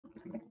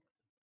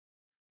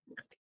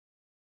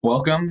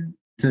Welcome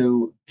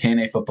to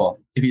KNA Football.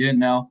 If you didn't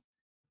know,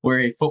 we're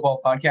a football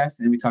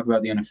podcast and we talk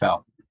about the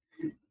NFL.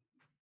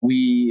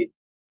 We're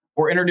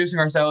introducing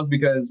ourselves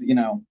because,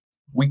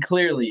 we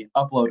clearly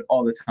upload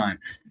all the time.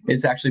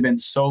 It's actually been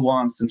so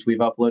long since we've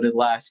uploaded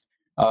last.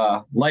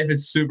 Life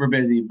is super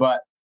busy,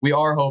 but we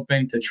are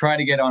hoping to try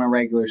to get on a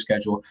regular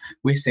schedule.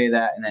 We say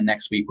that, and then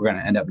next week we're going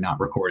to end up not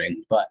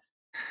recording. But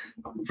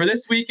for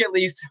this week, at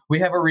least, we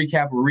have a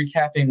recap. We're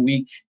recapping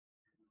week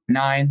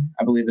 9,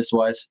 I believe this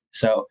was.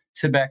 So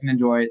sit back and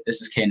enjoy it.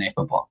 This is KNA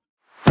Football.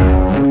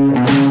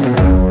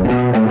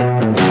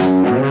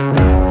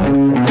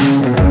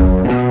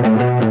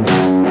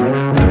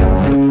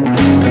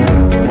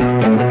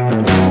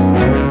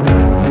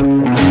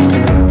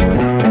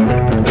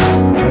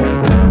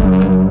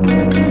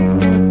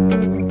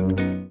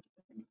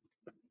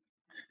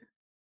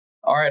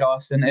 All right,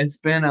 Austin, it's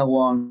been a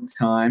long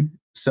time.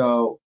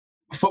 So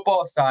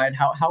football aside,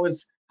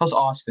 how's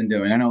Austin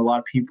doing? I know a lot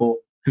of people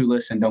who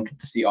listen don't get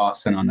to see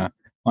Austin on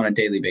a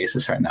daily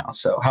basis right now.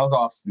 So how's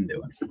Austin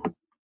doing?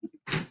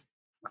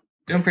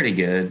 Doing pretty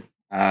good.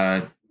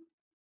 No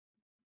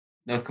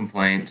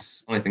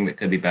complaints. Only thing that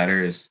could be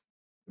better is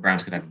the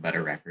Browns could have a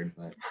better record.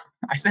 But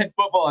I said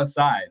football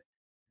aside.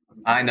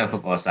 I know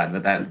football aside,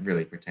 but that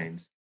really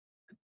pertains.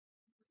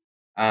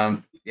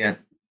 Yeah,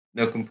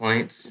 no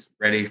complaints.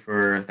 Ready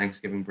for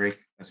Thanksgiving break,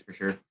 that's for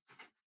sure.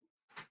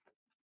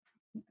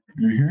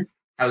 Mm-hmm.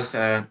 How's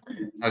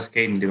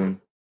Caden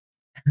doing?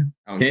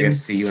 I don't get to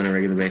see you on a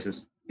regular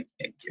basis.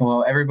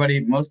 Well,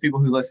 most people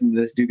who listen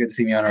to this do get to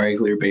see me on a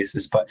regular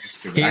basis, but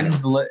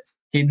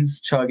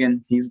Caden's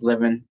chugging. He's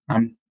living.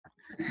 I'm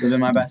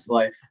living my best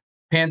life.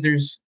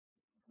 Panthers,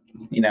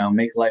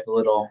 make life a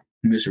little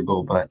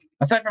miserable, but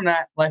aside from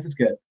that, life is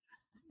good.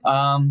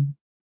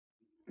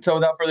 So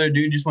without further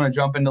ado, just want to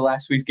jump into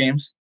last week's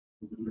games.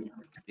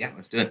 Yeah,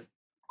 let's do it.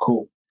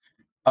 Cool.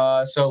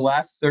 So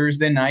last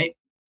Thursday night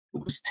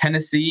was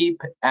Tennessee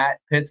at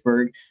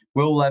Pittsburgh.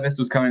 Will Levis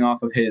was coming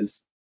off of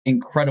his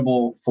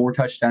incredible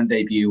 4-touchdown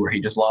debut where he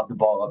just lobbed the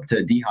ball up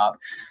to D-Hop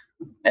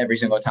every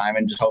single time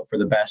and just hope for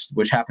the best,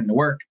 which happened to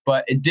work.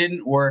 But it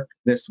didn't work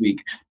this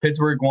week.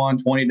 Pittsburgh won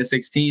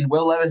 20-16.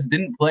 Will Levis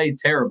didn't play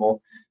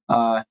terrible.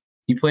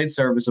 He played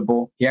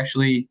serviceable. He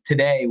actually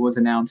today was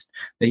announced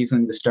that he's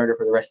going to be the starter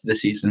for the rest of the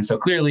season. So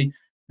clearly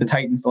the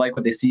Titans like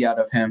what they see out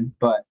of him.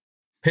 But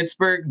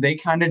Pittsburgh, they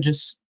kind of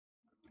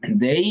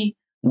they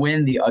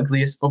win the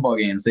ugliest football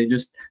games.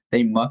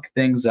 They muck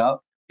things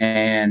up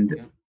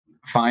and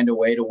find a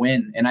way to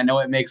win. And I know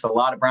it makes a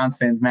lot of Browns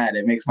fans mad.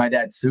 It makes my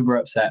dad super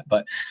upset.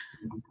 But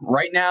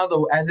right now,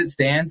 though, as it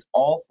stands,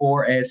 all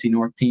 4 AFC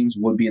North teams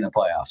would be in the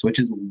playoffs,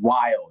 which is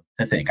wild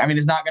to think. I mean,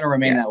 it's not going to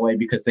remain that way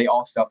because they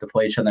all still have to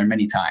play each other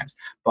many times.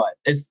 But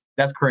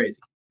that's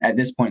crazy at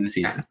this point in the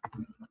season.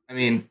 I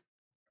mean,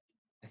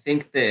 I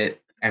think that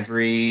if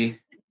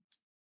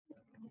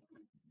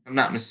I'm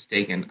not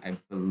mistaken, I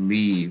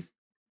believe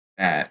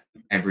that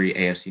every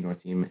AFC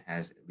North team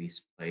has at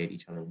least played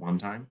each other one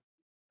time.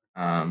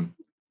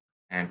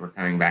 And we're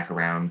coming back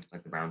around,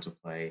 like the Browns will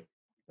play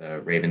the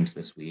Ravens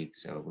this week.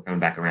 So we're coming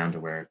back around to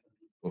where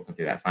we'll come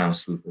through that final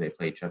swoop where they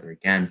play each other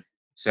again.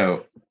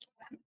 So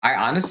I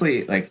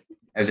honestly,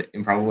 as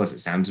improbable as it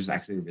sounds, there's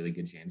actually a really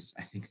good chance.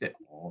 I think that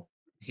all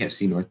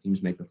AFC North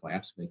teams make the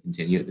playoffs if they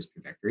continue at this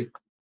trajectory,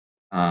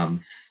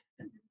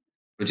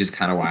 which is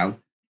kind of wild.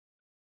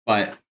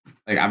 But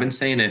I've been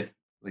saying it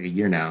a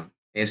year now.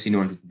 AFC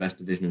North is the best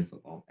division in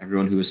football.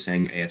 Everyone who was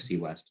saying AFC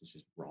West was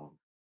just wrong.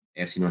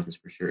 AFC North is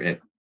for sure it.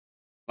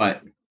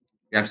 But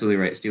you're absolutely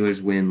right.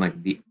 Steelers win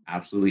the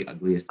absolutely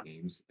ugliest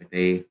games.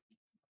 Their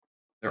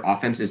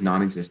offense is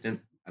non-existent.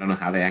 I don't know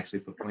how they actually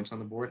put points on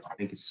the board. I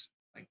think it's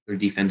their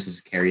defense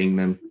is carrying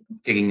them,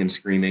 kicking and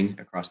screaming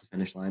across the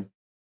finish line.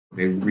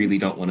 They really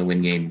don't want to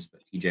win games,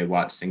 but TJ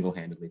Watt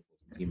single-handedly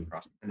pulls the team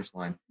across the finish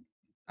line.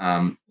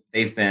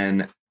 They've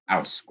been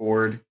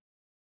outscored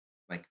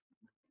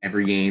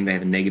every game. They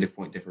have a negative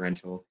point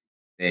differential.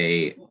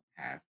 They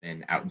have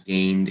been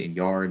outgained in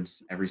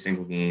yards every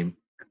single game,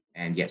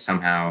 and yet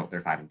somehow they're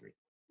 5-3,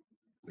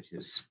 which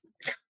is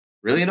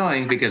really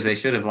annoying because they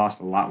should have lost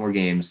a lot more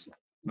games.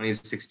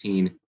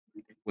 20-16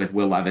 with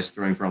Will Levis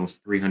throwing for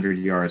almost 300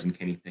 yards and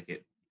Kenny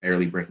Pickett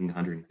barely breaking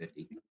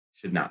 150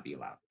 should not be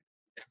allowed.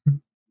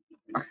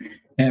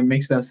 And it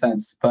makes no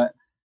sense. But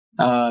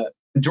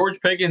George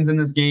Pickens in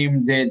this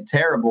game did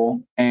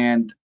terrible,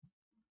 and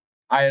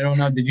I don't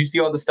know. Did you see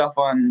all the stuff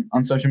on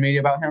social media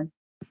about him?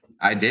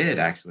 I did,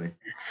 actually.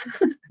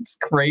 It's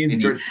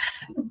crazy.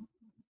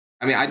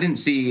 I didn't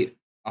see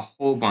a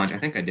whole bunch. I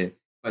think I did.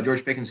 But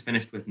George Pickens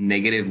finished with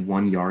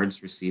 -1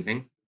 yards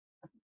receiving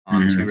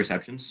on 2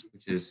 receptions,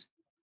 which is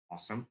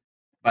awesome.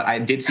 But I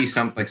did see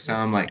some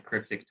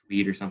cryptic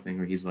tweet or something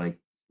where he's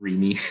free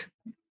me.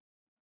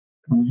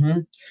 Mm-hmm.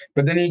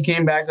 But then he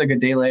came back a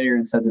day later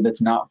and said that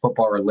it's not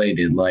football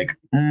related.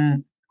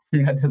 That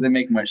doesn't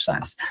make much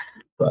sense.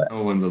 But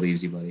no one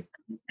believes you, buddy.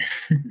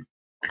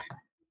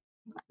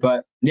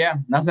 But yeah,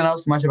 nothing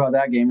else much about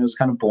that game. It was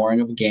kind of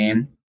boring of a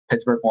game.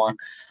 Pittsburgh won.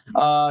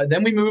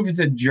 Then we moved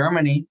to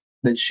Germany.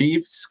 The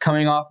Chiefs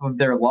coming off of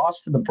their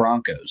loss to the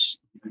Broncos.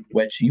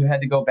 which you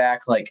had to go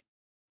back like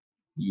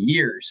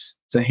years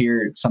to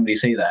hear somebody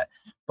say that.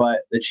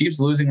 But the Chiefs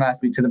losing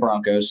last week to the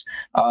Broncos.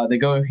 They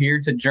go here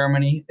to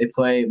Germany. They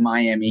play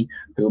Miami,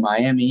 who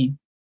Miami,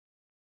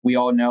 we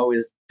all know,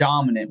 is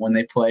dominant when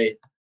they play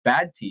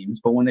bad teams.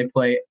 But when they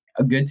play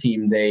a good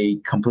team, they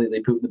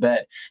completely poop the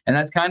bed. And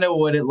that's kind of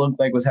what it looked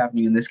like was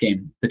happening in this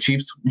game. The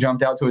Chiefs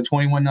jumped out to a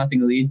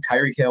 21-0 lead.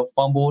 Tyreek Hill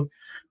fumbled,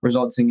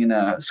 resulting in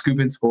a scoop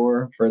and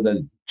score for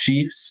the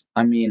Chiefs.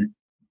 I mean,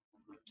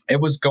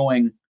 it was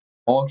going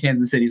all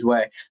Kansas City's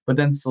way. But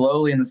then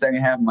slowly in the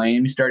second half,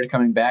 Miami started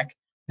coming back.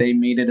 They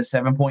made it a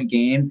 7-point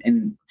game,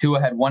 and Tua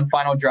had one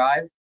final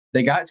drive.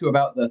 They got to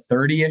about the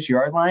 30-ish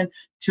yard line.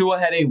 Tua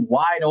had a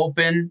wide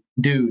open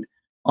dude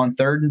on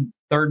third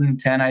and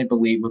 10, I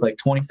believe, with like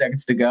 20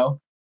 seconds to go.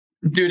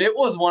 Dude, it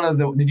was one of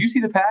the. Did you see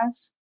the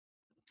pass?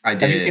 I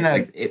did. Have you seen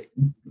it?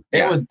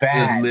 It was bad.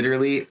 It was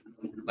literally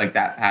like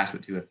that pass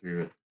that Tua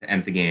threw to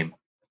end the game.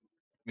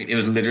 I mean, it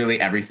was literally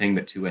everything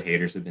that Tua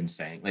haters have been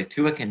saying. Like,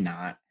 Tua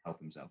cannot help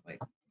himself. Like,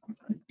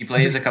 he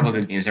plays a couple of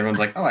good games. Everyone's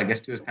like, oh, I guess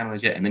Tua's kind of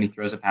legit. And then he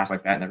throws a pass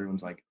like that, and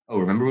everyone's like, oh,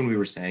 remember when we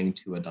were saying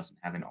Tua doesn't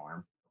have an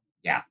arm?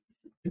 Yeah.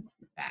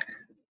 That.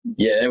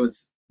 Yeah, it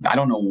was. I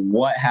don't know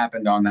what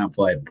happened on that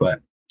play,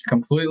 but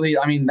completely.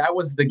 I mean, that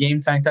was the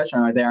game-tying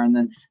touchdown right there. And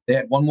then they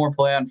had one more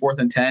play on 4th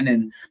and 10,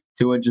 and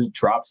Tua just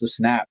drops the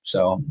snap.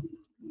 So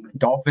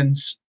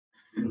Dolphins,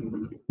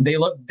 they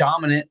look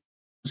dominant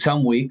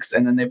some weeks,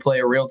 and then they play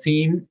a real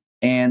team,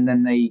 and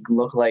then they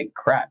look like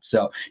crap.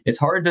 So it's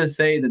hard to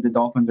say that the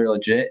Dolphins are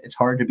legit. It's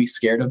hard to be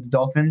scared of the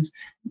Dolphins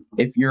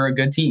if you're a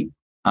good team.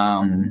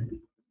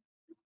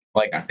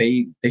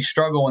 They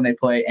struggle when they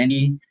play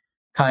any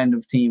kind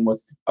of team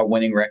with a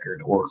winning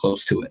record or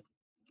close to it.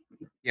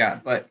 Yeah,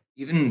 but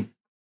even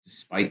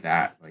despite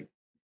that, like,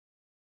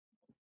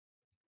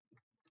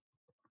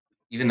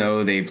 even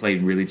though they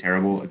played really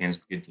terrible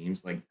against good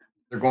teams, like,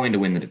 they're going to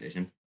win the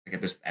division. Like,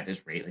 at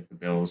this rate, like, the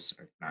Bills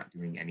are not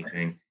doing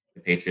anything.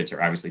 The Patriots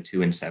are obviously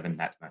 2-7.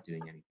 That's not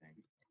doing anything.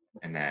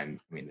 And then,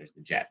 I mean, there's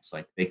the Jets.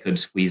 Like, they could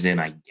squeeze in,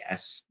 I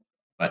guess,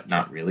 but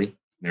not really.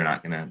 They're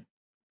not going to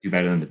do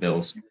better than the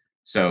Bills.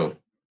 So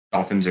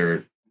Dolphins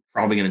are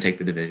probably going to take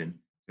the division.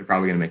 They're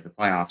probably going to make the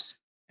playoffs.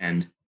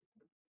 And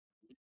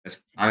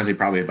that's honestly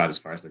probably about as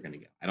far as they're going to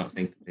go. I don't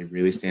think they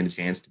really stand a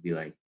chance to be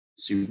like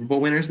Super Bowl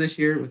winners this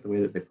year with the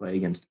way that they play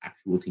against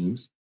actual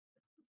teams.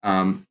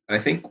 But I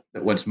think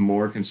that what's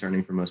more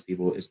concerning for most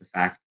people is the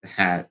fact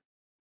that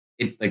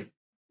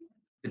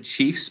the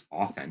Chiefs'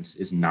 offense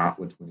is not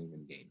what's winning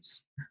them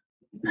games.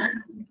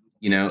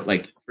 You know,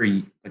 like for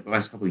like the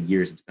last couple of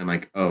years, it's been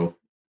like, oh,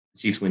 the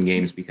Chiefs win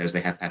games because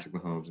they have Patrick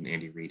Mahomes and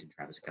Andy Reid and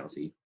Travis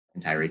Kelce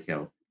and Tyreek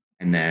Hill.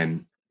 And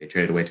then they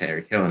traded away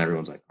Tyreek Hill, and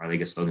everyone's like, are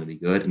they still going to be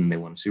good? And they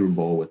won a Super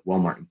Bowl with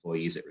Walmart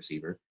employees at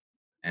receiver.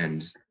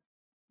 And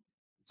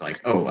it's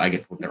like, oh, I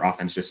get their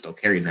offense just still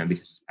carried them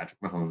because it's Patrick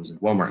Mahomes and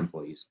Walmart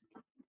employees.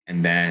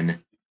 And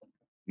then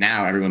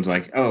now everyone's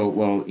like, oh,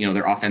 well, you know,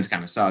 their offense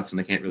kind of sucks and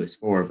they can't really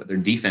score, but their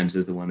defense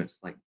is the one that's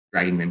like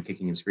dragging them,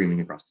 kicking and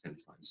screaming across the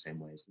finish line the same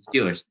way as the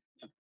Steelers.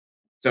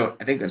 So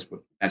I think that's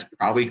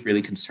probably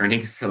really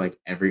concerning for like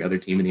every other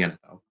team in the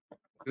NFL.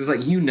 Because it's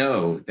like, you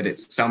know, that at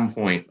some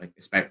point, like,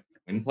 expect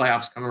when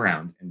playoffs come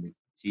around, and the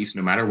Chiefs,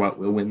 no matter what,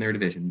 will win their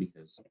division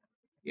because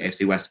the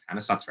AFC West kind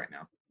of sucks right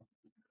now.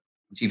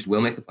 The Chiefs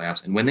will make the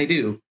playoffs, and when they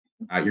do,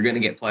 you're going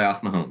to get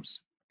playoff Mahomes,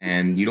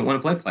 and you don't want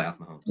to play playoff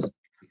Mahomes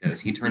because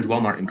he turns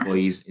Walmart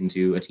employees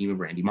into a team of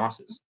Randy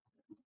Mosses.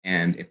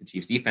 And if the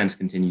Chiefs defense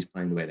continues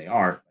playing the way they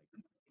are,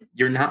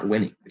 you're not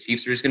winning. The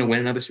Chiefs are just going to win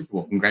another Super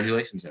Bowl.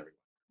 Congratulations,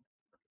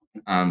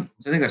 everyone.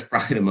 So I think that's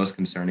probably the most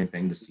concerning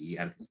thing to see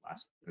out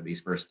of these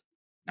first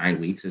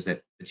 9 weeks is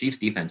that the Chiefs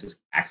defense is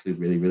actually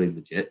really, really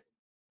legit,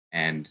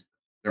 and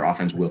their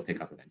offense will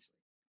pick up eventually.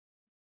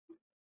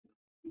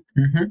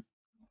 Mm-hmm.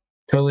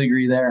 Totally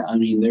agree there. I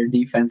mean, their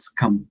defense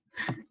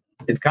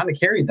it's kind of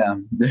carried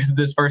them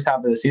this first half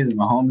of the season.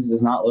 Mahomes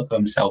does not look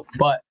himself,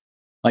 but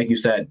like you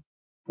said,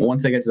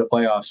 once they get to the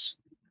playoffs,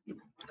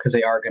 because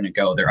they are going to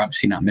go, they're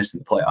obviously not missing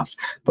the playoffs.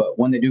 But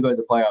when they do go to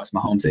the playoffs,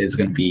 Mahomes is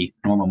going to be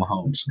normal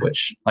Mahomes,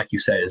 which, like you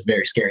said, is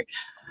very scary.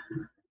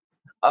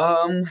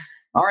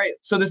 All right.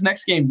 So this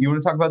next game, do you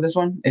want to talk about this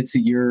one? It's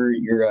your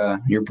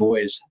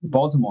boys,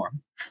 Baltimore.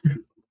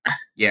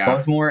 Yeah.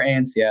 Baltimore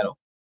and Seattle.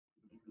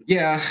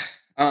 Yeah.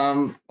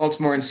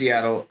 Baltimore and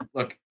Seattle.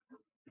 Look,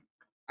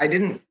 I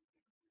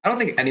don't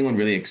think anyone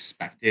really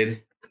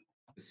expected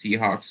the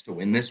Seahawks to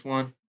win this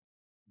one,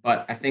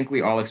 but I think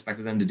we all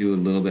expected them to do a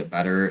little bit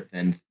better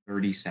than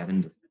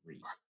 37-3.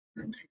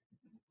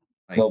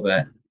 A little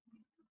bit.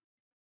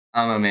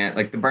 I don't know, man.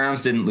 Like, the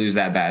Browns didn't lose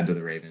that bad to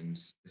the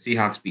Ravens. The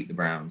Seahawks beat the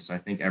Browns, so I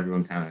think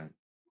everyone kind of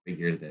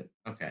figured that,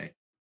 okay,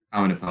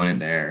 common opponent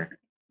there.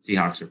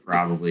 Seahawks are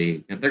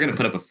probably they're going to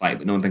put up a fight,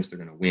 but no one thinks they're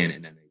going to win.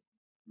 And then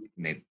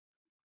they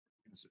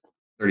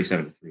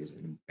 37-3 is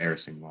an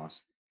embarrassing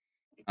loss.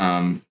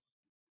 I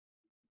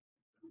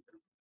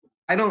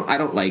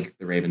don't like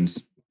the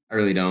Ravens. I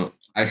really don't.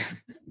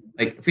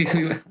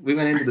 We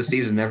went into the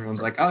season and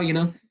everyone's like, oh, you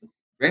know,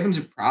 Ravens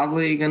are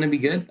probably going to be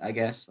good, I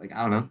guess. Like,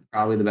 I don't know,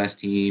 probably the best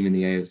team in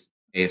the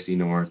AFC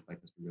North, like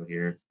let's be real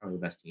here, probably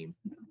the best team.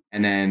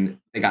 And then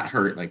they got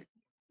hurt. Like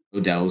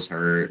Odell's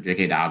hurt,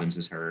 J.K. Dobbins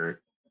is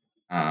hurt.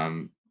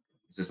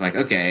 It's just like,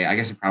 okay, I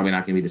guess it's probably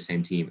not going to be the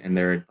same team. And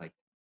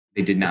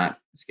they did not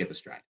skip a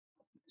stride.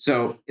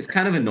 So it's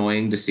kind of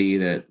annoying to see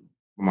that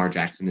Lamar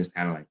Jackson is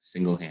kind of like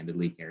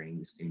single-handedly carrying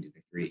this team to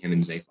victory. Him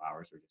and Zay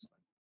Flowers are just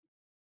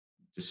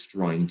like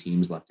destroying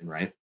teams left and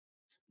right.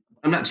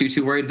 I'm not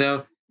too worried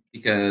though,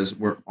 because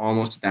we're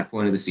almost at that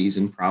point of the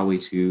season, probably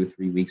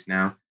 2-3 weeks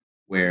now,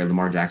 where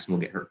Lamar Jackson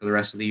will get hurt for the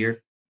rest of the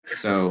year.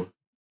 So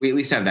we at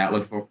least have that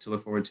to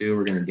look forward to.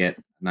 We're going to get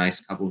a nice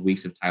couple of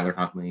weeks of Tyler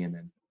Huntley and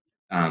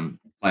then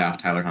playoff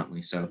Tyler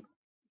Huntley. So,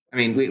 I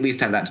mean, we at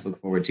least have that to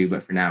look forward to,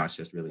 but for now, it's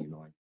just really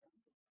annoying.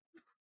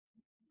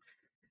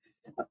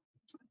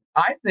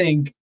 I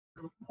think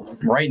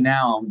right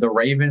now the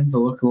Ravens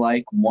look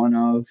like one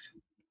of,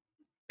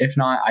 if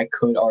not, I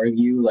could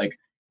argue, like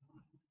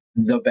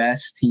the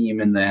best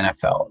team in the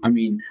NFL. I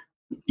mean,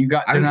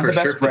 I would for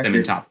sure put them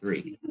in top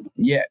 3.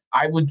 Yeah,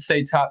 I would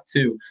say top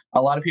 2.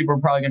 A lot of people are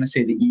probably going to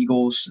say the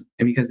Eagles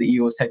because the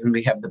Eagles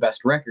technically have the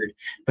best record.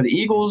 But the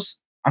Eagles,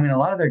 I mean, a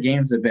lot of their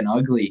games have been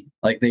ugly.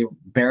 Like they're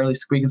barely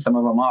squeaking some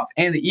of them off.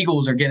 And the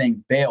Eagles are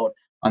getting bailed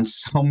on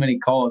so many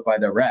calls by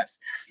the refs.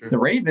 Sure. The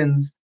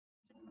Ravens,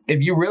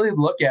 if you really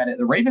look at it,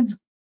 the Ravens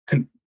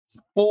could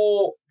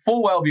full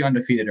well be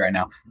undefeated right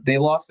now. They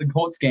lost the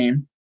Colts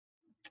game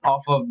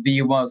off of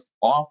the most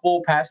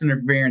awful pass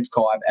interference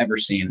call I've ever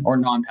seen, or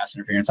non-pass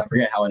interference. I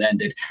forget how it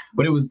ended,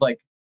 but it was like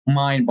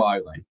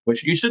mind-boggling,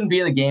 which you shouldn't be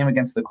in a game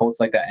against the Colts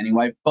like that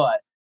anyway,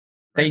 but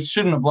they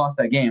shouldn't have lost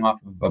that game off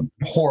of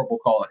a horrible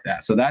call like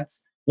that. So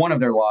that's one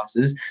of their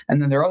losses.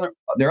 And then their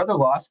other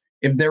loss,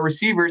 if their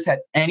receivers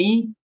had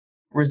any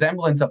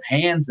resemblance of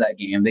hands that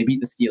game, they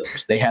beat the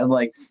Steelers. They had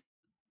like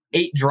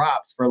 8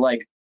 drops for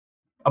like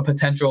a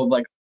potential of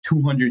like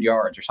 200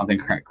 yards or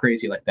something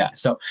crazy like that.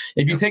 So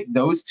if you take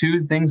those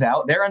 2 things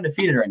out, they're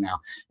undefeated right now.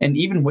 And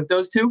even with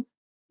those 2,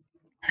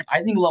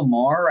 I think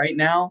Lamar right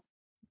now,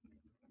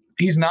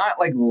 he's not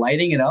like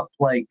lighting it up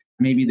like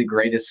maybe the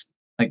greatest,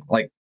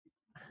 like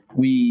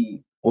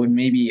we would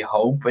maybe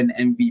hope an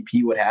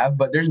MVP would have,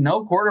 but there's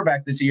no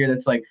quarterback this year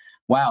that's like,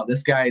 wow,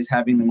 this guy is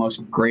having the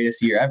most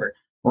greatest year ever.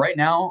 Right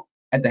now,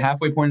 at the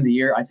halfway point of the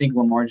year, I think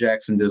Lamar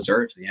Jackson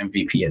deserves the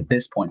MVP at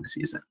this point in the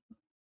season.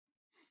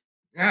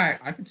 Yeah,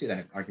 I can see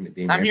that argument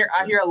being. I hear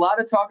a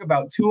lot of talk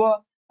about Tua.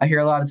 I hear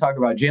a lot of talk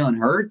about Jalen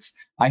Hurts.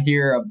 I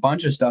hear a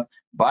bunch of stuff,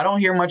 but I don't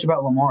hear much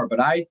about Lamar. But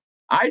I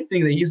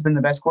think that he's been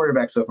the best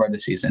quarterback so far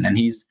this season, and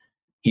he's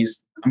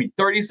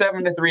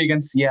 37-3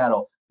 against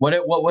Seattle.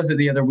 What was it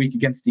the other week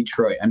against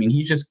Detroit? I mean,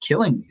 he's just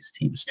killing these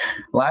teams.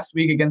 Last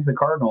week against the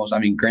Cardinals, I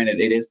mean, granted,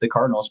 it is the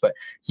Cardinals, but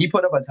he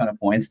put up a ton of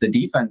points. The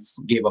defense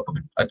gave up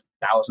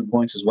 1,000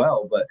 points as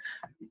well, but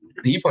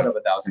he put up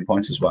 1,000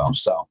 points as well.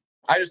 So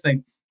I just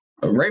think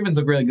the Ravens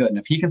look really good. And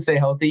if he can stay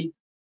healthy,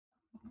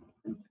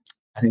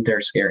 I think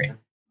they're scary.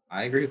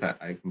 I agree with that.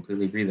 I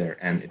completely agree there.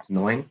 And it's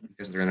annoying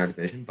because they're in our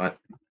division, but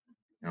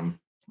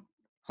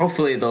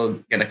hopefully they'll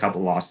get a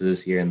couple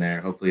losses here and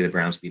there. Hopefully the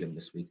Browns beat them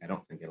this week. I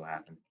don't think it'll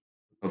happen.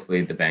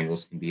 Hopefully the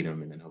Bengals can beat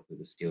them, and then hopefully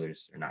the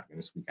Steelers are not going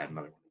to squeak out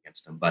another one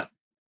against them. But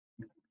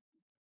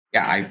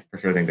yeah, I for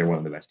sure think they're one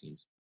of the best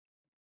teams.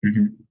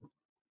 Mm-hmm.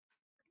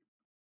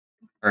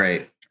 All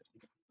right.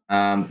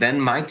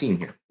 Then my team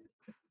here.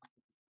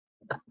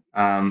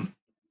 I'll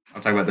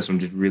talk about this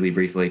one just really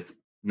briefly.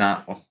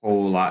 Not a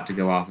whole lot to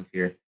go off of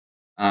here.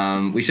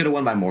 We should have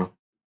won by more.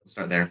 We'll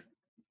start there.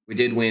 We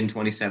did win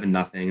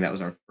 27-0. That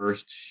was our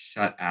first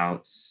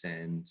shutout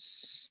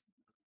since,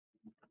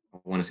 I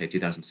want to say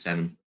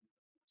 2007.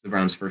 The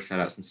Browns' first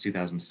shutout since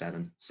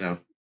 2007. So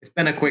it's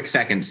been a quick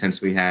second since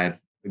we had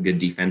a good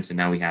defense, and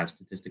now we have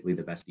statistically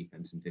the best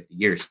defense in 50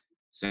 years.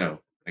 So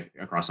like,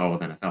 across all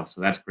of NFL. So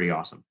that's pretty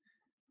awesome.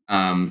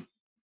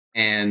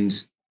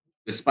 And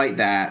despite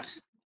that,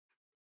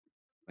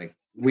 like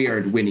we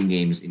are winning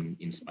games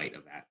in spite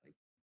of that. Like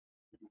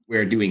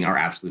we're doing our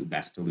absolute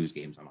best to lose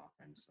games on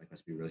offense. Like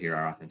let's be real here,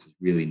 our offense is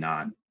really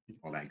not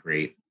all that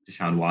great.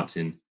 Deshaun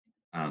Watson,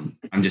 I'm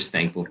just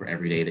thankful for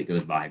every day that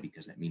goes by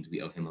because that means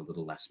we owe him a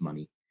little less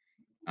money.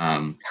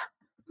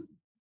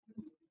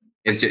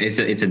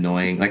 It's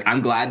annoying. Like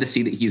I'm glad to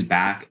see that he's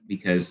back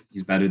because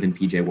he's better than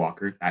PJ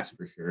Walker, that's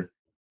for sure.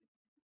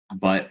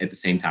 But at the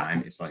same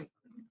time, it's like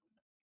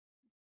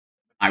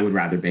I would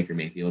rather Baker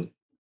Mayfield.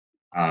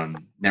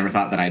 Never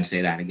thought that I'd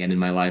say that again in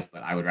my life,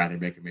 but I would rather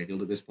Baker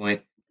Mayfield at this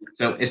point.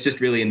 So it's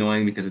just really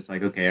annoying because it's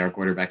like, okay, our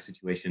quarterback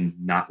situation,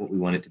 not what we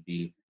want it to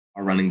be.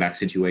 Our running back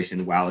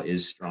situation, while it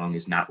is strong,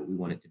 is not what we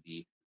want it to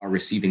be. Our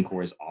receiving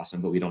core is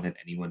awesome, but we don't have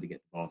anyone to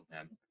get the ball to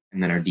them.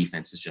 And then our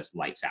defense is just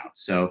lights out.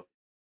 So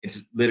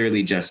it's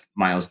literally just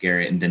Myles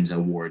Garrett and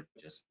Denzel Ward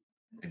just,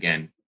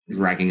 again,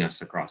 dragging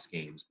us across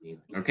games. Being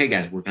like, okay,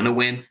 guys, we're going to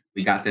win.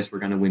 We got this. We're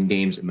going to win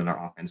games. And then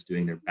our offense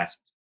doing their best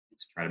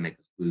to try to make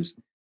us lose.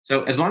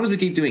 So as long as we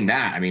keep doing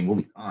that, I mean, we'll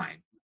be fine.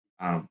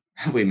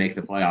 Probably make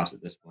the playoffs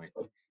at this point.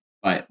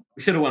 But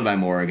we should have won by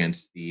more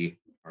against the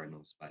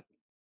Cardinals. But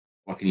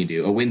what can you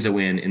do? A win's a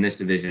win in this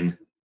division.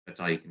 That's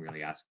all you can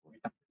really ask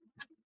for.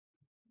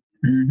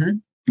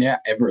 Mm-hmm. Yeah,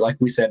 like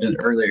we said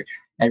earlier,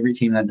 every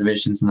team in that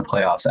division's in the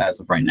playoffs as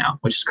of right now,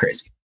 which is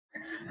crazy.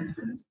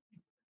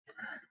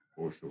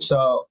 For sure.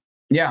 So,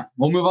 yeah,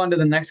 we'll move on to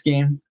the next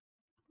game,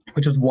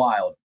 which was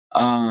wild.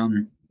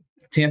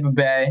 Tampa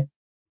Bay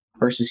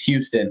versus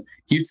Houston.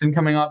 Houston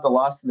coming off the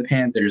loss to the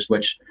Panthers,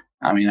 which,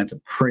 I mean, that's a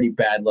pretty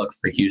bad look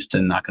for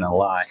Houston, not going to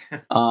lie.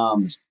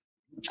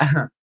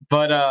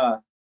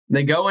 But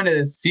they go into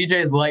this.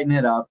 CJ's lighting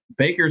it up.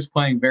 Baker's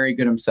playing very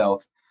good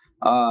himself.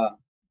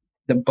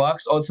 The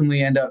Bucs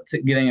ultimately end up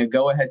getting a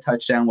go-ahead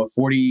touchdown with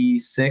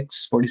 47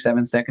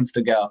 seconds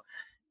to go.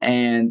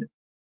 And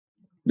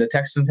the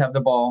Texans have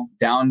the ball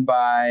down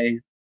by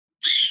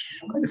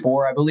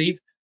 4, I believe.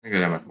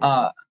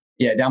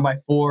 Down by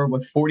 4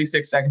 with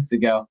 46 seconds to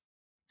go.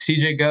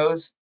 CJ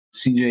goes.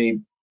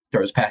 CJ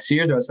throws past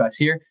here, throws past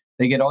here.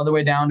 They get all the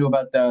way down to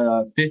about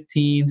the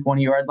 15,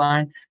 20-yard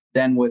line.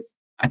 Then with,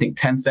 I think,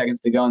 10 seconds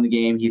to go in the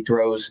game, he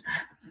throws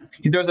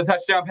a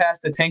touchdown pass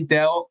to Tank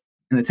Dell,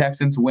 and the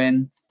Texans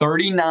win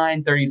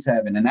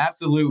 39-37. An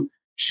absolute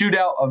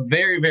shootout, a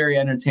very, very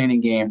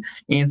entertaining game.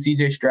 And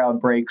CJ Stroud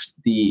breaks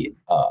the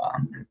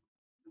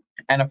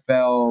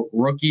NFL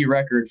rookie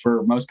record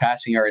for most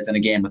passing yards in a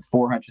game with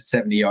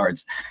 470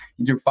 yards.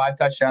 He threw 5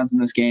 touchdowns in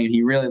this game.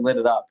 He really lit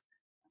it up.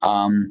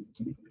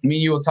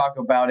 You will talk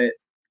about it,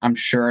 I'm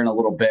sure, in a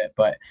little bit,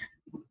 but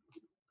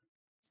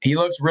he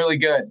looks really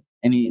good.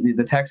 And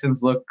the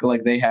Texans look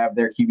like they have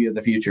their QB of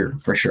the future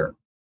for sure.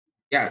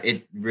 Yeah,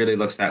 it really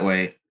looks that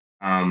way.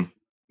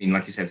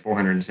 Like you said,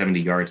 470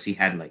 yards. He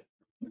had like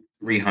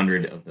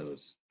 300 of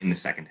those in the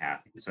second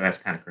half. So that's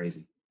kind of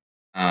crazy.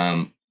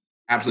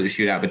 Absolute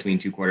shootout between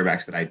two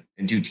quarterbacks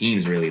and two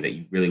teams really that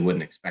you really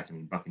wouldn't expect. I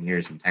mean,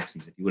 Buccaneers and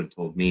Texans. If you would have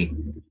told me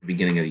at the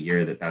beginning of the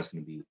year that was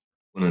going to be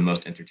one of the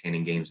most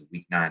entertaining games of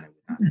Week 9, I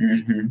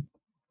would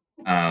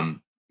not.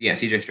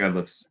 CJ Stroud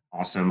looks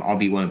awesome. I'll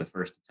be one of the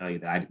first to tell you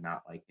that I did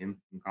not like him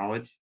in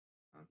college.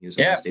 He was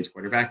Ohio State's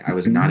quarterback. I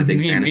was not a big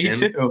fan of him.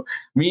 Me too.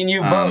 Me and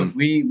you both.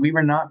 We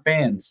were not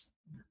fans.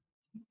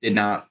 Did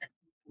not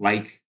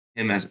like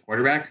him as a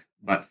quarterback,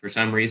 but for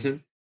some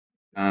reason,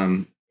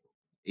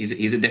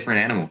 he's a different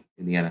animal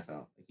in the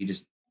NFL. He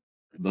just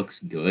looks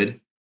good,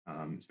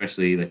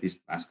 especially like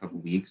these last couple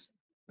of weeks.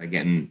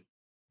 Getting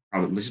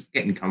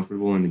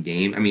comfortable in the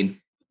game. I mean,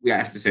 we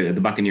have to say that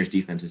the Buccaneers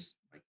defense is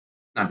like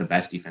not the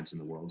best defense in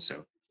the world,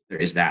 so there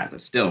is that.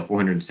 But still,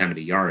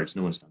 470 yards.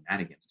 No one's done that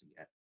against him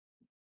yet.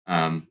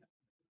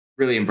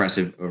 Really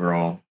impressive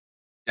overall.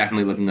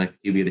 Definitely looking like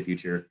the QB of the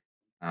future.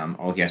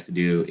 All he has to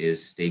do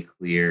is stay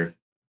clear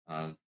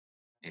of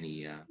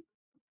any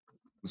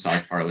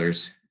massage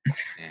parlors,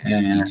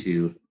 and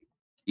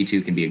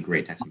E2 can be a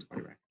great Texans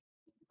quarterback.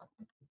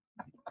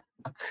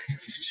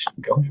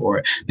 Go for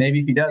it. Maybe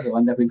if he does, he'll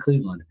end up in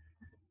Cleveland.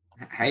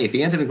 Hey, if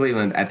he ends up in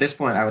Cleveland, at this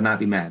point, I would not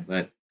be mad.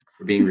 But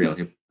for being real,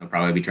 he'll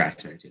probably be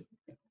trashed there too.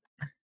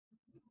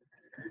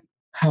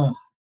 All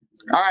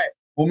right,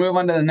 we'll move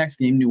on to the next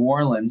game. New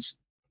Orleans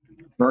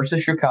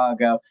versus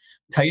Chicago.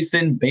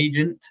 Tyson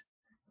Bagent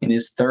in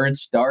his third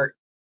start,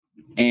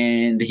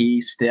 and he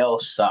still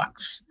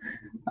sucks.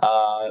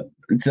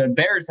 The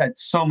Bears had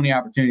so many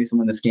opportunities to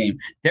win this game.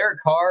 Derek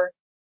Carr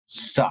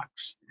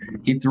sucks.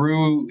 He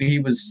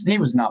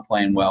was not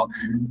playing well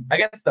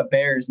against the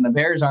Bears, and the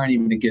Bears aren't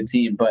even a good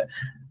team. But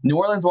New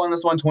Orleans won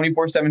this one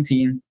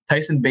 24-17.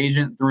 Tyson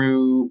Bagent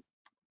threw.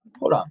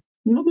 Hold on.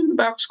 Look at the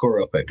back score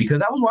real quick,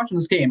 because I was watching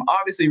this game,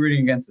 obviously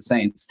rooting against the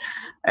Saints,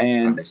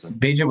 and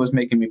Bagent was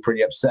making me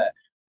pretty upset.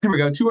 Here we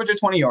go,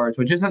 220 yards,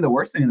 which isn't the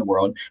worst thing in the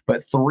world,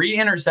 but 3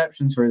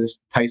 interceptions for this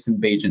Tyson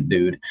Bagent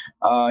dude.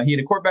 He had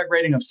a quarterback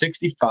rating of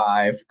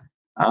 65,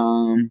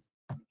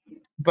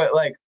 but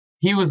like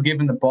he was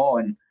given the ball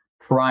in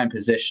prime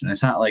position.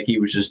 It's not like he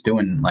was just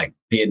doing like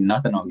he had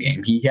nothing on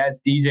game. He has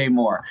DJ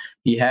Moore,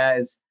 he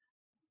has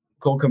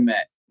Cole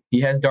Kmet, he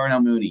has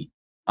Darnell Mooney.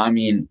 I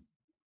mean,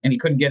 and he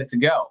couldn't get it to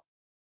go.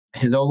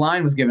 His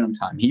O-line was giving him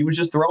time. He was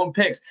just throwing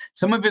picks.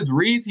 Some of his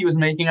reads he was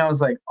making, I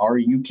was like, are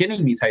you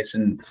kidding me,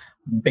 Tyson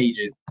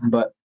Bagent?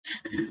 But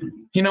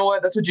you know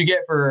what? That's what you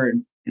get for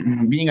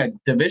being a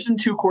Division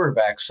II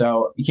quarterback.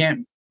 So you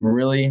can't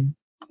really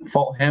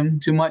fault him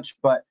too much.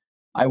 But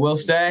I will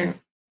say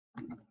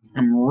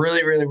I'm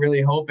really, really,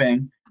 really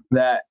hoping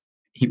that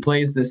he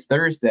plays this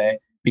Thursday,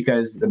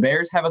 because the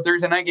Bears have a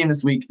Thursday night game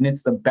this week, and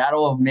it's the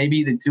battle of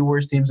maybe the 2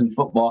 worst teams in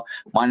football,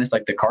 minus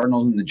like the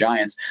Cardinals and the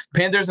Giants.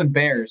 Panthers and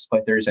Bears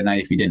play Thursday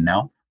night, if you didn't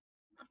know.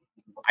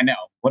 I know.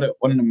 What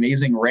an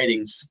amazing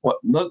ratings.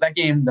 That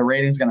game, the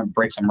rating's going to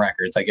break some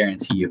records, I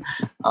guarantee you.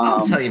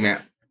 I'll tell you,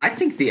 man, I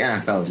think the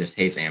NFL just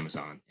hates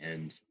Amazon,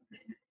 and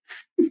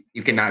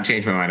you cannot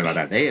change my mind about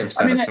that. They have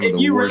set up some of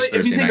the worst Thursday night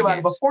games. If you think about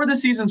it, before the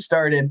season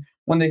started,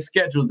 when they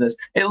scheduled this,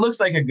 it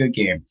looks like a good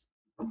game.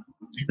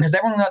 Because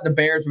everyone thought the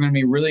Bears were going to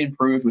be really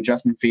improved with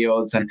Justin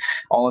Fields and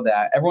all of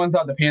that. Everyone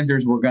thought the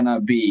Panthers were going to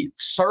be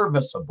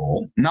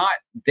serviceable, not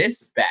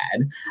this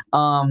bad.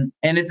 And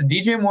it's a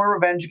DJ Moore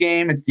revenge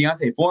game. It's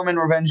Deontay Foreman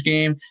revenge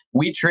game.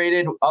 We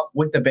traded up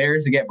with the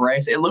Bears to get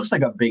Bryce. It looks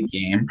like a big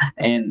game,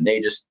 and they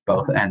just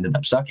both ended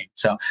up sucking.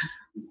 So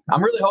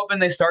I'm really hoping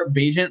they start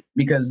Bagent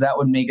because that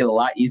would make it a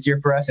lot easier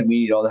for us, and we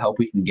need all the help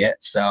we can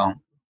get. So,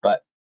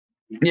 but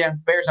yeah,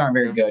 Bears aren't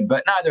very good,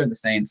 but neither are the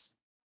Saints.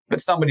 But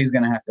somebody's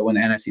going to have to win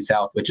the NFC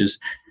South, which is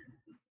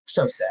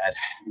so sad.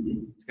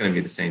 It's going to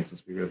be the Saints,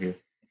 let's be real here.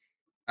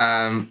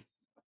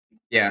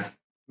 Yeah,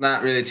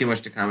 not really too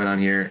much to comment on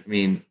here. I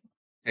mean,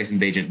 Tyson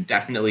Bagent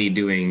definitely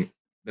doing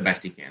the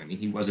best he can. I mean,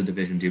 he was a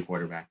Division II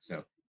quarterback, so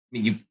I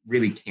mean, you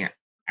really can't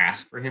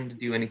ask for him to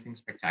do anything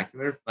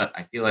spectacular. But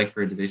I feel like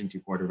for a Division II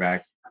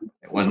quarterback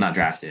that was not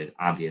drafted,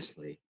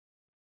 obviously,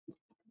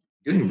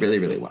 doing really,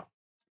 really well.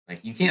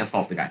 Like, you can't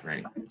fault the guy for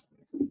anything.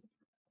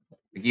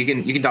 Like, you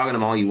can dog on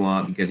him all you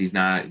want because he's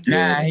not good.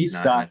 Nah, he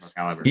sucks.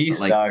 Caliber, he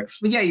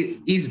sucks. Well, yeah,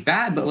 he's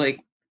bad, but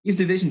like he's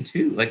Division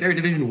II. Like, there are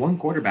Division I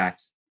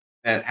quarterbacks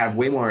that have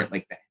way more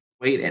like that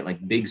played at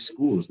like big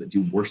schools that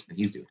do worse than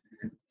he's doing.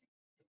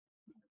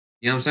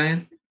 You know what I'm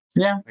saying?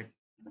 Yeah. Like,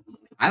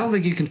 I don't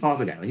think you can fault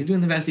the guy. Like, he's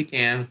doing the best he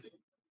can.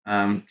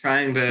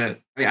 Trying to.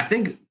 I mean, I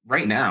think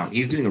right now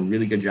he's doing a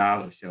really good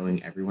job of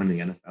showing everyone in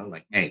the NFL,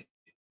 like, hey,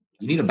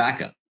 you need a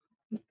backup.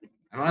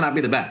 I might not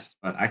be the best,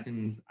 but I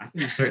can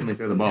certainly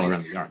throw the ball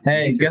around the yard.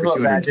 Hey, guess what,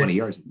 Bagent?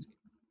 Yards.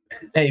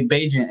 Hey,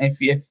 Bagent,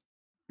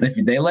 if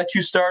they let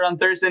you start on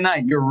Thursday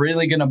night, you're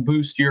really gonna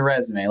boost your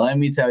resume. Let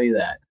me tell you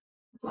that.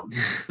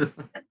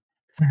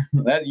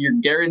 That you're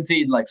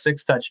guaranteed like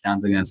 6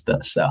 touchdowns against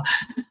us. So,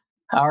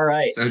 all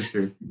right. So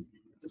true.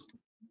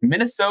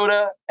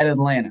 Minnesota and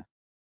Atlanta,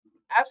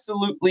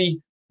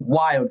 absolutely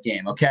wild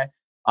game. Okay.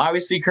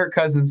 Obviously, Kirk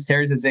Cousins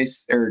tears his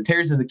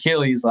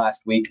Achilles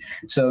last week,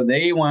 so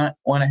they went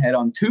ahead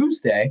on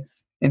Tuesday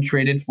and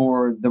traded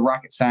for the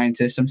rocket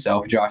scientist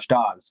himself, Josh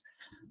Dobbs.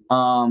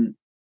 And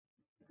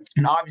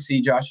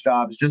obviously, Josh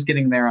Dobbs just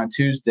getting there on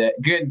Tuesday,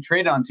 getting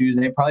traded on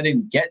Tuesday, probably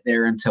didn't get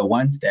there until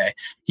Wednesday.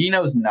 He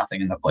knows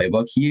nothing in the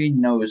playbook. He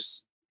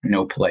knows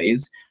no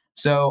plays.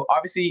 So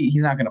obviously,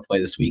 he's not going to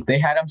play this week. They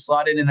had him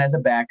slotted in as a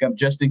backup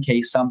just in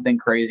case something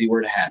crazy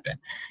were to happen.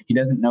 He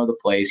doesn't know the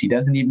plays. He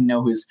doesn't even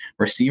know his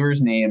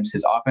receivers' names,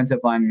 his offensive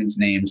linemen's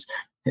names.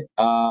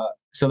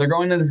 So they're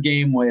going to this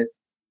game with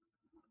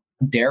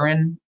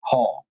Darren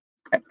Hall,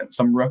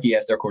 some rookie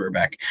as their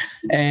quarterback.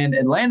 And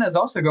Atlanta is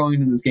also going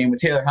into this game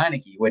with Taylor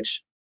Heineke,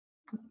 which,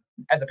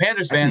 as a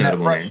Panthers fan,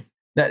 as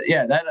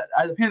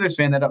a Panthers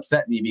fan, that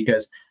upset me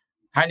because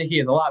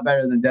Heineke is a lot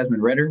better than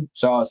Desmond Ridder.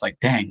 So I was like,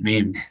 dang,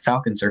 man,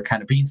 Falcons are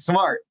kind of being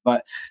smart.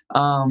 But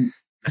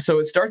so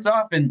it starts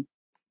off and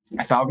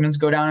Falcons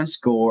go down and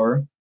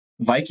score.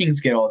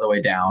 Vikings get all the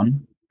way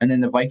down. And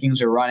then the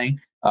Vikings are running.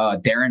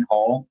 Darren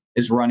Hall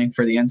is running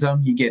for the end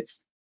zone. He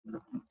gets,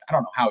 I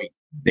don't know how he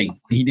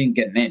didn't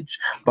get an inch,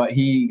 but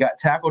he got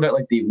tackled at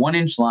like the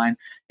 1-inch line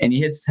and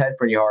he hits his head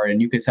pretty hard.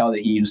 And you could tell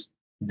that he's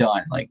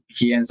done. Like,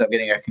 he ends up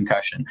getting a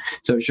concussion.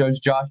 So it shows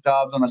Josh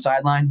Dobbs on the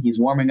sideline. He's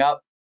warming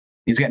up.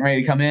 He's getting ready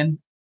to come in,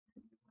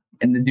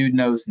 and the dude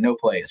knows no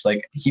plays.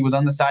 Like, he was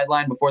on the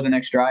sideline before the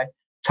next drive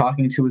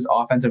talking to his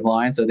offensive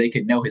line so they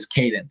could know his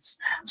cadence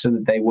so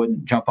that they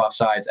wouldn't jump off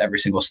sides every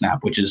single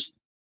snap, which is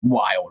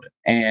wild.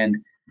 And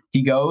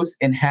he goes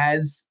and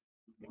has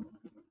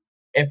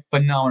a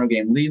phenomenal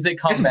game. Leads a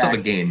comeback. Gives himself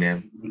a game,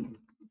 man.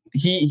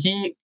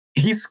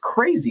 He's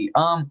crazy.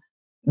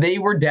 They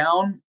were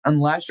down on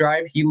the last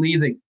drive. He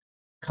leads a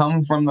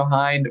come from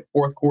behind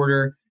fourth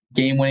quarter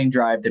game-winning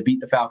drive to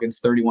beat the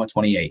Falcons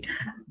 31-28.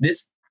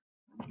 This,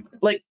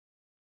 like,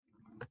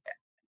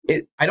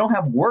 I don't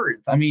have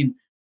words. I mean,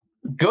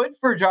 good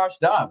for Josh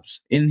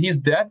Dobbs, and he's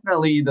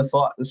definitely the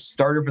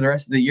starter for the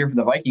rest of the year for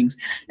the Vikings.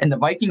 And the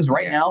Vikings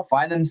now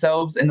find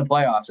themselves in the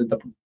playoffs. If the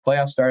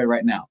playoffs started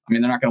right now, I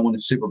mean, they're not going to win the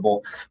Super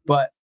Bowl,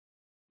 but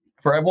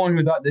for everyone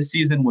who thought this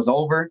season was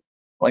over,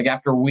 like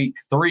after week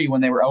 3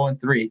 when they were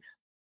 0-3,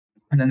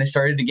 and then they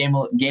started to gain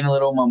a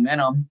little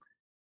momentum.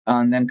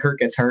 And then Kirk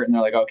gets hurt, and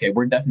they're like, okay,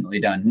 we're definitely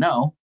done.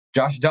 No,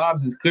 Josh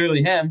Dobbs is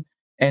clearly him.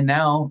 And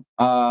now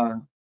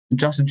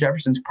Justin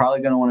Jefferson's probably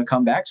going to want to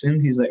come back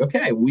soon. He's like,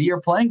 okay, we are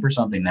playing for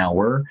something now.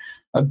 We're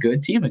a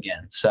good team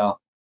again. So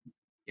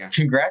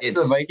congrats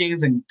to the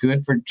Vikings and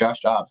good for Josh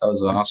Dobbs. That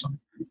was awesome.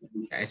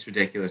 Yeah, it's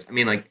ridiculous. I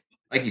mean, like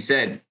you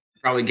said,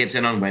 probably gets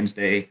in on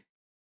Wednesday,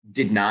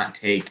 did not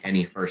take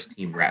any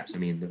first-team reps. I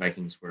mean, the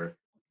Vikings were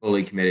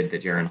fully committed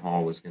that Jaren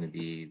Hall was going to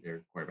be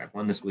their quarterback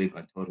 1 this week.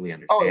 I totally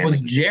understand. Oh, it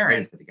was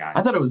Jaren. For the guy.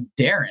 I thought it was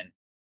Darren.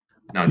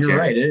 No, you're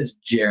right. It is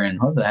Jaren.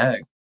 What the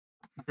heck?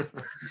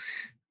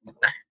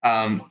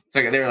 So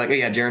they were like, oh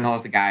yeah, Jaren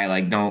Hall's the guy.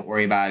 Like, don't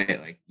worry about it.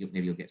 Like,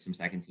 maybe you'll get some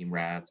second-team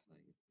reps. Like,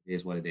 it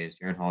is what it is.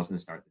 Jaren Hall's going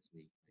to start this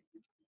week.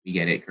 Like, we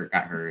get it. Kirk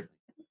got hurt.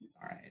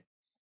 All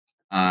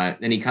right.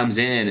 Then he comes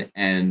in,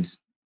 and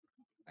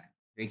I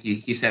think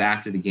he said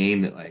after the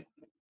game that, like,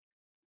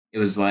 it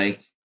was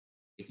like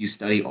if you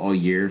study all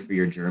year for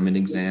your German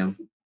exam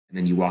and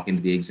then you walk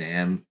into the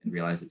exam and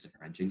realize it's a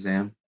French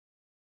exam.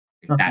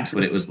 Like, that's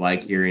what it was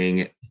like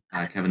hearing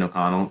Kevin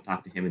O'Connell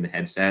talk to him in the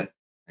headset.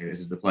 Like, this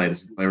is the play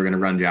we're going to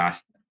run,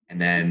 Josh.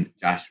 And then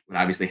Josh would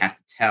obviously have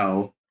to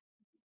tell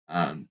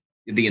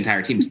the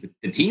entire team.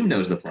 The team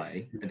knows the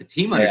play. The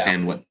team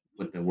understand what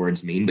the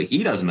words mean, but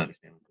he doesn't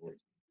understand what the words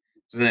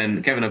mean. So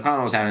then Kevin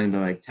O'Connell was having to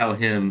like tell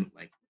him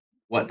like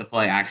what the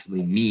play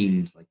actually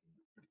means, like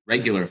in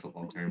regular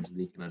football terms that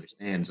he can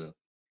understand. So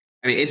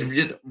I mean, it's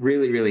just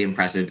really, really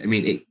impressive.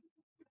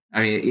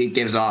 It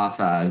gives off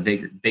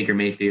Baker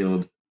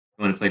Mayfield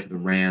going to play for the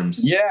Rams.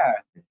 Yeah,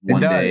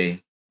 one day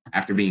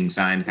after being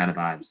signed, kind of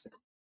vibes.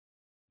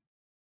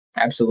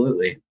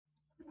 Absolutely.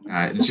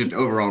 It's just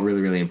overall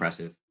really, really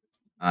impressive.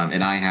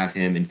 And I have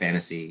him in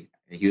fantasy.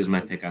 He was my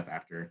pickup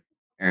after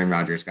Aaron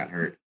Rodgers got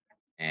hurt,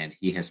 and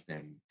he has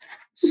been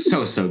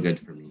so good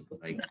for me.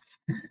 Like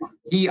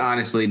he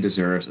honestly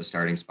deserves a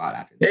starting spot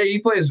after that. Yeah, he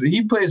plays.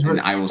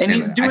 And I will say and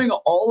he's doing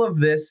all of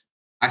this.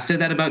 I said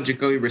that about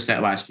Jacoby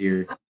Brissett last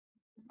year.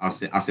 I'll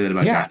say that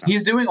about Josh Dobbs.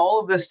 He's doing all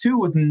of this too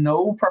with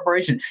no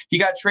preparation. He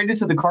got traded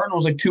to the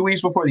Cardinals like 2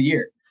 weeks before the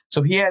year.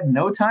 So he had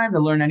no time to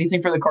learn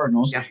anything for the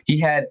Cardinals. Yeah. He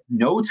had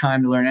no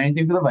time to learn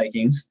anything for the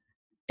Vikings.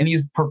 And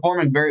he's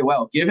performing very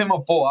well. Give him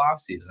a full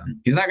offseason.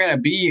 He's not going to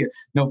be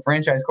no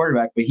franchise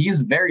quarterback, but he's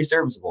very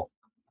serviceable.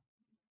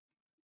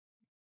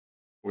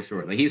 For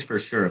sure. Like he's for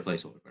sure a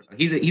placeholder quarterback.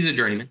 He's a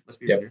journeyman. Let's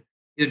be real.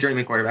 He's a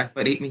journeyman quarterback,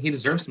 but he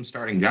deserves some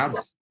starting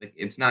jobs. Like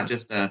it's not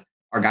just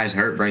our guy's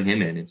hurt, bring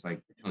him in. It's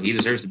like he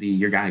deserves to be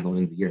your guy going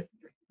into the year.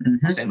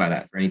 Mm-hmm. I'll stand by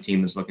that for any team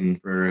that's looking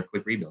for a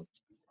quick rebuild.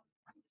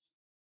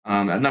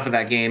 Enough of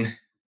that game.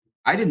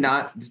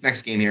 This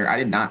next game here, I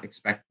did not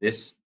expect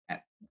this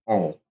at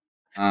all.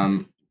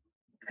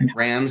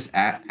 Rams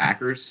at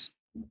Packers.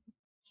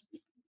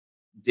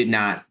 Did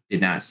not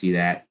see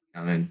that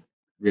coming.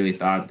 Really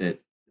thought that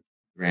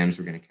the Rams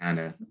were going to kind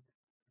of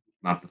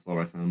mop the floor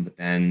with them, but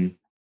then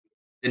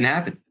didn't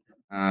happen.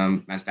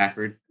 Matt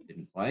Stafford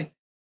didn't play.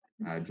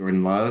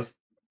 Jordan Love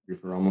threw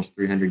for almost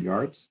 300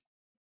 yards,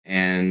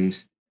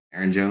 and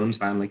Aaron Jones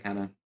finally kind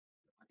of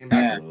came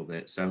back a little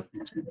bit. So,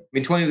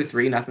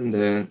 20-3, nothing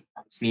to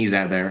sneeze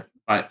at there,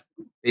 but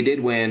they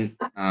did win.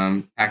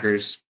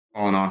 Packers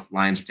falling off.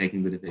 Lions are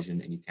taking the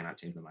division, and you cannot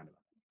change my mind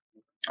about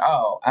that.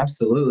 Oh,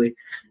 absolutely.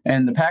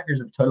 And the Packers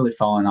have totally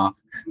fallen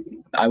off.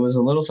 I was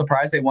a little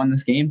surprised they won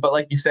this game, but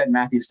like you said,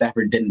 Matthew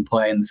Stafford didn't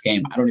play in this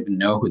game. I don't even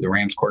know who the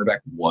Rams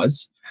quarterback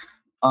was,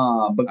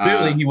 but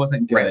clearly he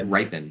wasn't good.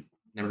 Ripon.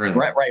 Never heard of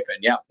Brett Ripon.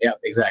 Yeah,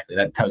 exactly.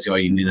 That tells you all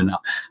you need to know.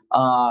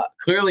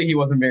 Clearly he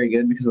wasn't very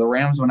good because the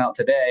Rams went out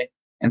today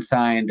and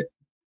signed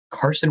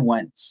Carson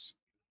Wentz.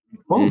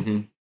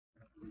 Mm-hmm.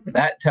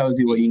 That tells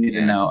you what you need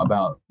to know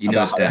about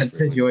how that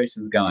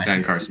situation's going.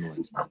 Sign Carson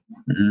Wentz.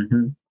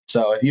 Mm-hmm.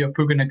 So if you have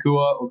Puka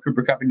Nacua or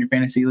Cooper Kupp in your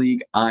fantasy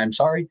league, I'm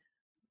sorry,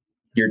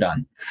 you're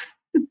done.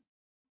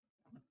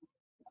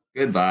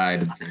 Goodbye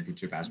to the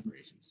championship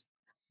aspirations.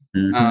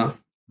 Mm-hmm.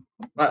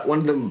 But one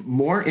of the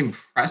more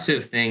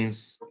impressive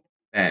things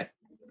that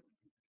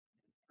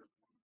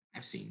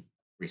I've seen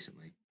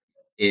recently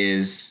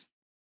is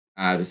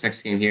this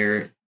next game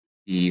here,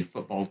 the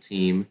football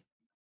team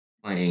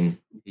playing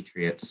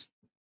Patriots.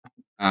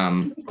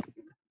 Sam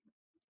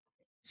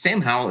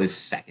Howell is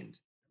second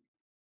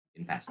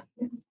in passing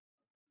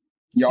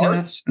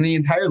yards in the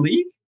entire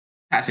league.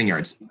 Passing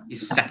yards,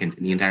 he's second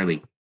in the entire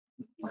league.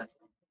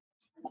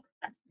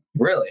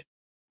 Really?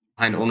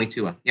 Behind only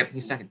Tua. Yep,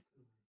 he's second.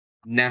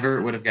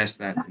 Never would have guessed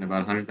that in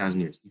about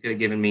 100,000 years. You could have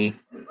given me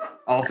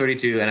all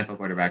 32 NFL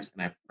quarterbacks,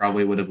 and I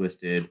probably would have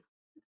listed,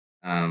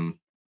 what's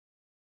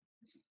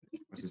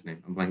his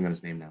name? I'm blanking on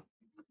his name now.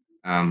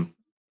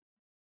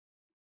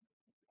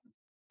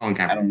 Colin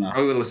Kaepernick. I don't know.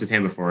 Probably would have listed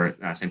him before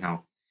Sam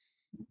Howell.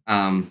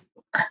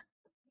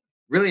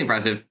 Really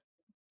impressive.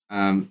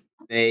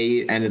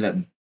 They ended up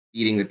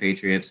beating the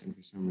Patriots, and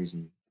for some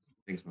reason,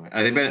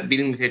 they've been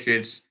beating the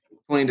Patriots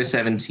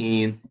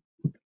 20-17.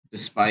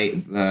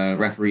 Despite the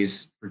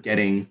referees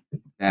forgetting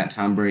that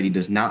Tom Brady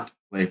does not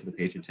play for the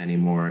Patriots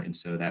anymore, and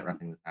so that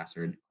roughing the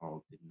passer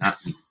call did not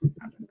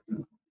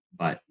happen.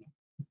 But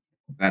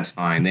that's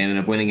fine. They ended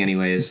up winning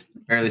anyways,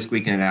 barely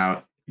squeaking it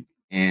out.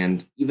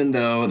 And even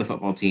though the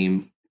football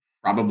team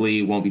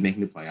probably won't be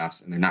making the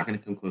playoffs, and they're not going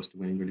to come close to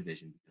winning their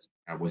division because of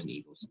Cowboys and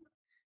Eagles,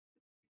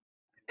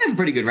 they have a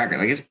pretty good record.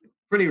 Like it's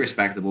pretty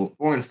respectable.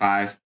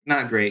 4-5,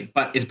 not great,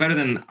 but it's better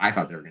than I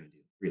thought they were going to do,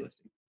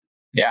 realistically.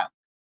 Yeah.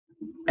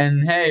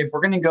 And hey, if we're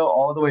going to go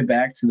all the way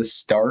back to the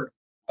start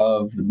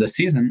of the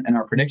season in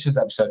our predictions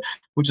episode,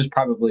 which is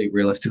probably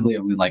realistically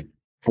only like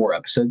 4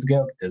 episodes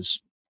ago because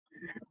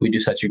we do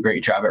such a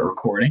great job at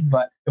recording.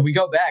 But if we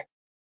go back,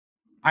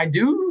 I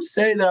do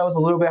say that I was a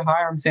little bit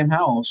higher on Sam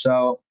Howell.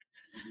 So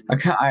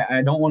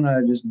I don't want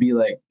to just be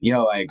like,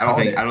 I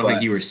don't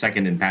think you were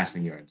second in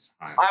passing yards.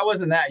 I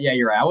wasn't that. Yeah,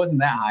 you're right. I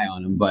wasn't that high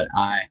on him, but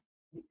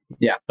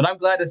but I'm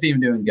glad to see him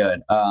doing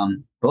good.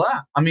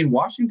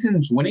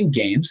 Washington's winning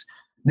games.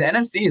 The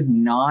NFC is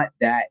not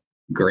that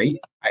great.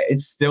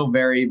 It's still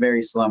very,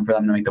 very slim for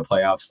them to make the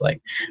playoffs.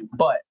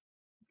 But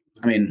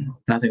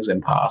nothing's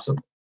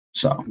impossible.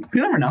 So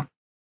you never know.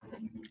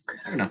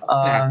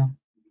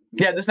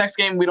 This next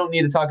game we don't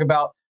need to talk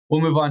about.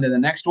 We'll move on to the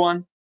next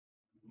one.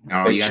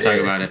 No, you gotta talk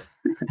about it.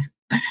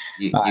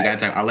 You gotta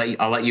talk.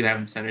 I'll let you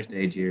have center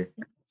stage here.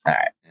 All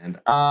right. And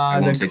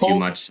I won't say too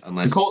much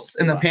unless the Colts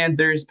and the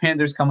Panthers.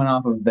 Panthers coming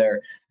off of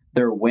their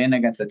win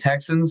against the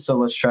Texans. So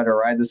let's try to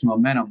ride this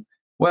momentum.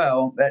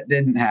 Well, that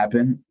didn't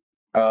happen.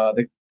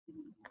 The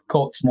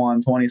Colts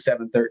won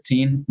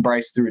 27-13.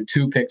 Bryce threw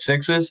 2 pick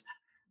sixes.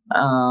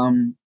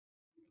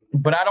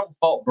 But I don't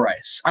fault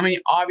Bryce. I mean,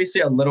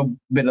 obviously, a little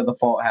bit of the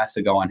fault has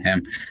to go on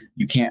him.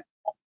 You can't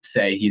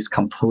say he's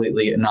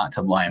completely not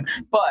to blame.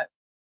 But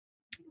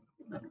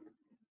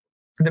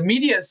the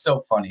media is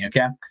so funny,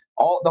 okay?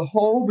 The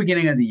whole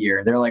beginning of the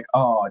year, they're like,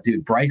 "Oh,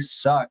 dude, Bryce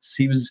sucks.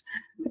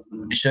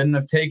 Shouldn't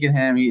have taken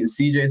him.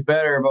 CJ's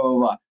better, blah, blah,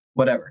 blah."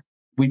 Whatever.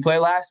 We play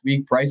last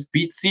week. Bryce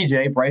beats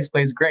CJ. Bryce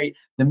plays great.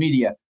 The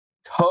media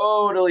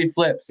totally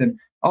flips and,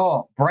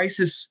 "Oh, Bryce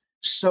is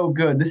so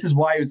good. This is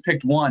why he was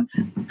picked 1.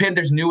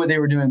 Panthers knew what they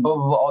were doing, blah,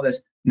 blah, blah, all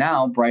this."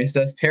 Now Bryce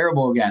does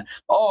terrible again.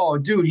 "Oh,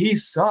 dude, he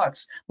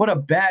sucks. What a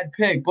bad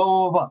pick, blah,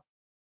 blah, blah."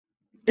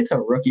 It's a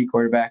rookie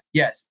quarterback.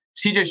 Yes,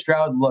 CJ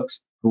Stroud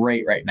looks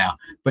great right now,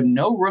 but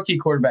no rookie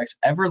quarterbacks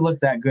ever look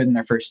that good in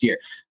their first year.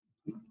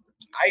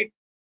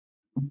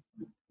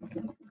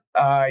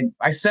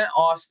 I sent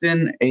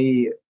Austin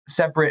a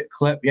separate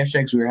clip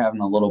yesterday because we were having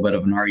a little bit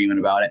of an argument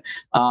about it.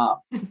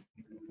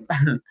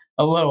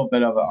 A little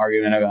bit of an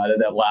argument about it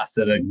that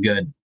lasted a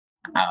good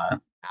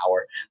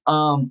hour.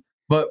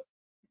 But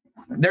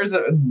there's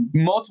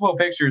multiple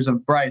pictures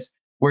of Bryce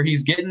where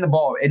he's getting the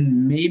ball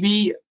and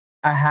maybe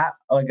a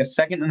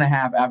second and a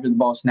half after the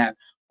ball snapped,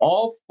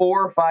 all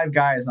 4 or 5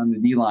 guys on the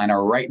D-line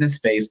are right in his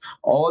face.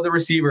 All of the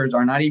receivers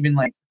are not even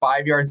like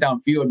 5 yards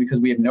downfield because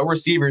we have no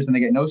receivers and they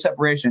get no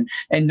separation,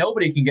 and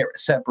nobody can get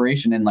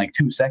separation in like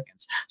 2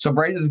 seconds. So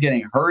Bryce is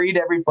getting hurried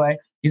every play.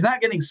 He's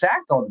not getting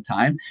sacked all the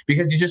time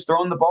because he's just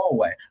throwing the ball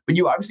away. But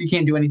you obviously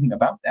can't do anything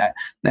about that.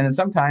 And then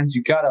sometimes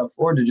you got to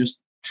afford to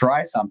just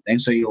try something.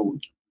 So you'll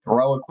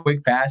throw a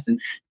quick pass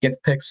and get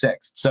pick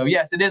 6. So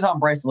yes, it is on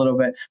Bryce a little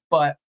bit,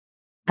 but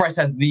Bryce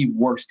has the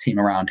worst team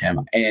around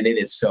him, and it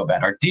is so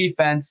bad. Our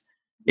defense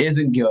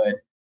isn't good.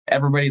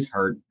 Everybody's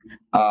hurt.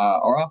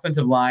 Our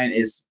offensive line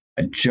is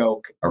a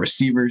joke. Our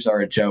receivers are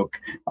a joke.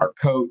 Our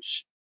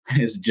coach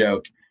is a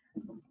joke.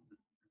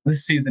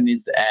 This season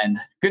needs to end.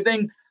 Good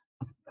thing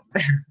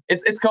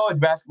it's college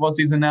basketball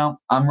season now.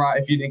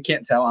 If you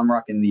can't tell, I'm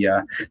rocking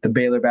the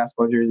Baylor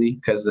basketball jersey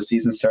because the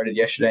season started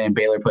yesterday and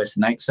Baylor plays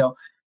tonight. So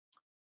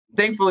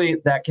thankfully,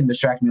 that can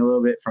distract me a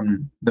little bit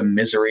from the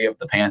misery of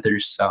the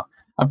Panthers. So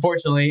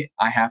unfortunately,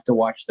 I have to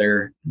watch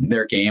their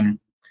game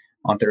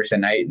on Thursday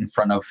night in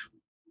front of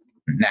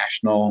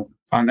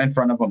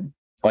them,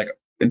 like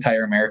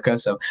entire America.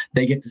 So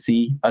they get to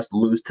see us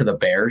lose to the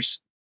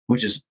Bears,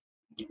 which is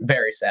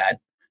very sad.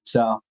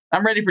 So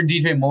I'm ready for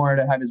DJ Moore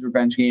to have his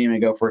revenge game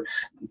and go for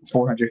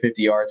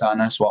 450 yards on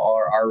us while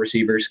our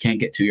receivers can't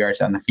get 2 yards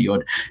down the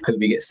field because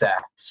we get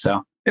sacked.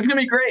 So it's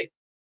gonna be great.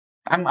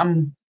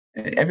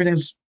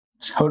 Everything's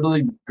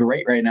totally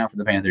great right now for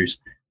the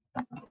Panthers.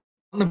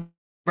 On the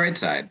bright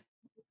side,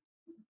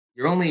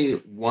 you're only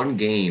 1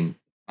 game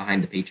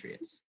behind the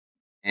Patriots.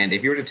 And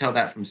if you were to tell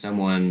that from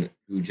someone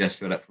who just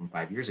showed up from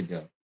 5 years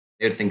ago,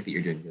 they would think that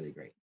you're doing really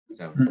great.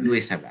 So at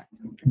least have that.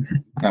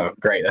 Oh,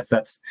 great.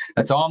 That's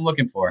all I'm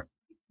looking for.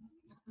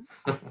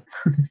 All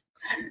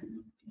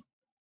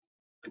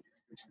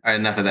right,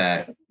 enough of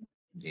that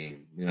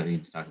game. We don't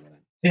need to talk about it.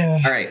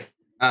 Yeah. All right.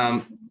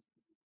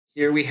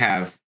 Here we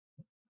have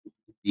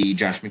the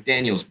Josh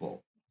McDaniels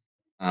Bowl.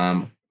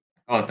 I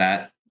call it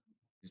that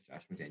because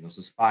Josh McDaniels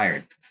was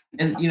fired.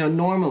 And,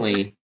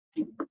 normally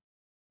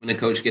when a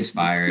coach gets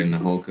fired and the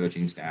whole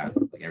coaching staff,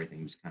 like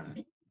everything just kind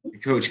of,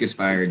 your coach gets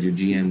fired, your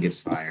GM gets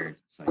fired.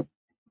 It's like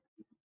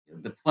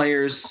the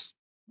players,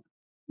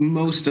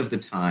 most of the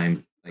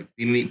time, like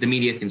the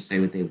media can say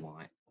what they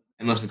want.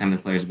 And most of the time the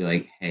players will be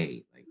like,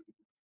 hey, like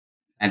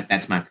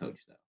that's my coach,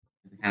 though.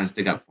 They kind of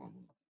stick up for him.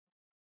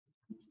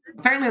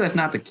 Apparently that's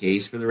not the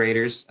case for the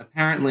Raiders.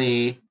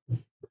 Apparently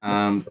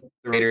the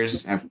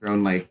Raiders have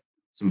thrown like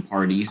some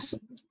parties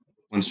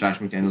once Josh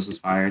McDaniels was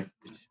fired.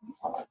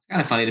 It's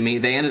kind of funny to me.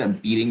 They ended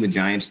up beating the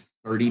Giants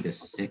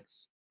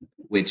 30-6,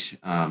 which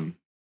the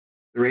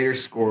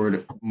Raiders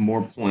scored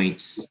more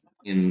points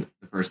in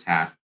the first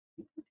half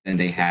than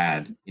they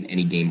had in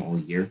any game all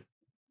year.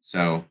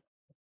 So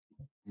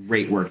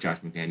great work, Josh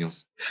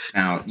McDaniels.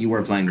 Now, you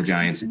were playing the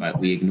Giants, but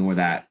we ignore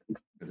that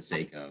for the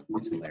sake of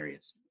it's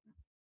hilarious.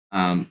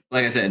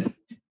 Like I said,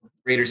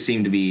 Raiders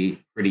seem to be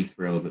pretty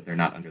thrilled that they're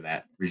not under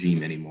that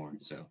regime anymore.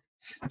 So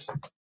kind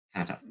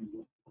of tough.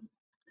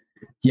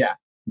 Yeah,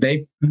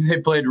 they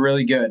played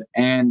really good.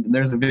 And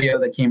there's a video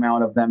that came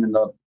out of them in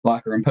the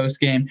locker room post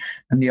game,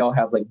 and they all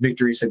have like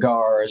victory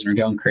cigars and are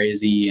going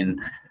crazy.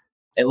 And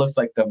it looks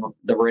like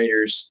the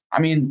Raiders, I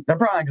mean, they're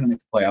probably not going to make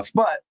the playoffs,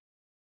 but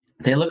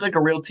they look like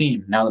a real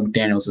team now that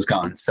McDaniels is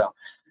gone. So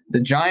the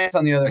Giants,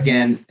 on the other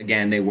hand,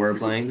 they were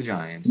playing the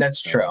Giants.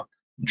 That's true.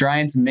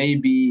 Giants them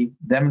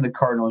and the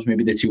Cardinals may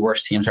be the 2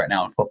 worst teams right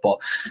now in football,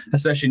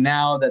 especially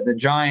now that the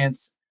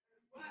Giants,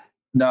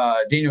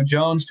 Daniel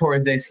Jones tore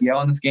his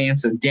ACL in this game,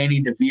 so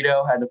Danny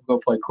DeVito had to go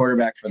play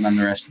quarterback for them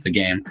the rest of the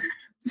game.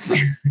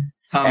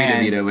 Tommy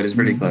DeVito, but it's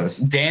pretty close.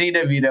 Danny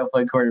DeVito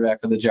played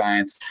quarterback for the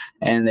Giants,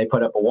 and they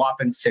put up a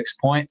whopping 6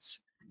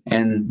 points,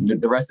 and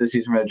the rest of the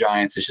season for the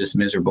Giants is just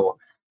miserable.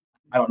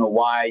 I don't know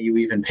why you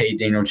even paid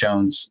Daniel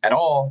Jones at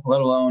all,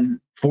 let alone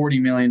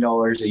 $40 million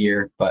a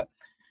year. But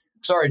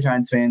sorry,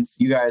 Giants fans,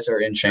 you guys are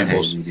in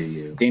shambles. Hey,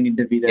 you. Danny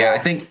DeVito. Yeah, I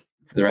think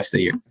for the rest of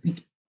the year. I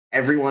think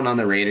everyone on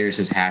the Raiders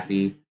is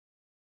happy,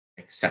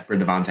 except for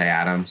Devontae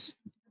Adams.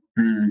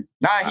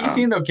 Nah, he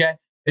seemed okay.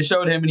 It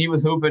showed him, and he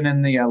was hooping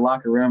in the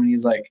locker room, and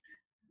he's like,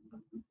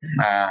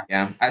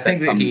 yeah, I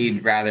think that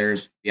he'd rather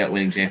be out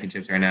winning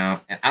championships right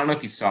now. And I don't know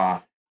if you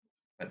saw,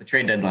 but the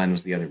trade deadline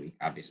was the other week,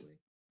 obviously.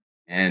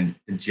 And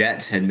the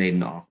Jets had made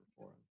an offer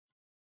for him,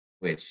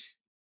 which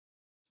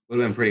would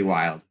have been pretty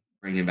wild,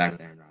 bringing him back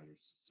with Aaron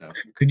Rodgers. So,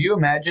 could you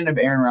imagine if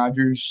Aaron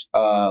Rodgers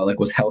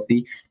was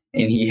healthy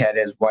and he had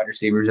his wide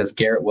receivers as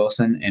Garrett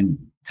Wilson and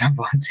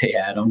Devontae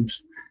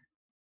Adams?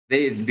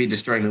 They'd be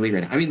destroying the league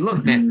right now. I mean,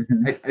 look, man,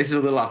 this is a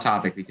little off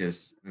topic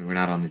because we're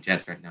not on the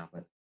Jets right now,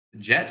 but the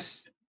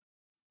Jets,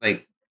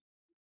 like,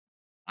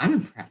 I'm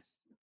impressed.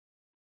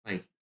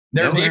 Like,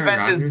 their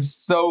defense is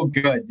so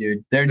good,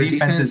 dude. Their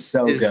defense is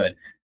so good.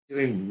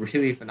 Doing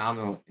really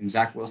phenomenal, and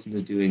Zach Wilson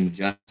is doing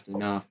just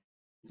enough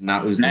to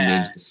not lose the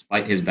games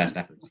despite his best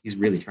efforts. He's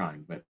really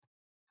trying, but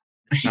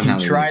he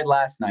tried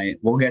last night.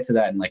 We'll get to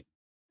that in like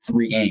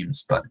 3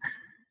 games, but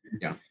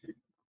yeah.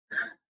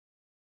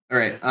 All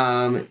right.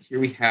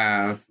 Here we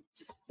have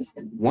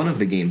one of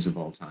the games of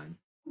all time.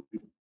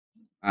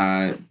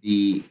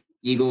 The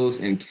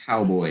Eagles and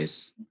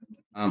Cowboys.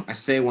 I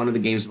say one of the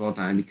games of all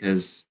time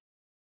because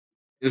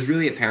it was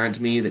really apparent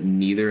to me that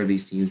neither of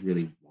these teams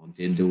really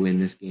wanted to win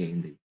this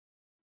game. They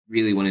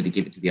really wanted to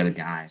give it to the other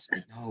guys.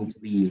 Like, no,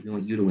 please, we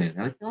want you to win.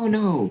 They're like,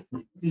 no,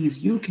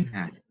 please, you can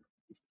have it.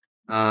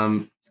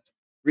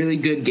 Really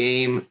good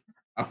game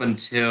up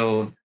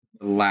until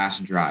the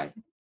last drive.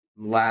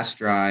 The last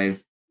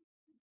drive,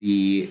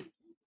 the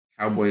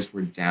Cowboys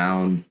were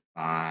down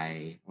by,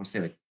 I want to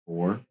say like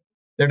 4.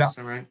 They're down. Is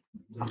that right?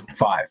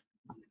 5.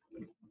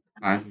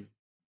 5?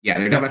 Yeah,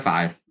 they're down by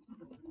 5.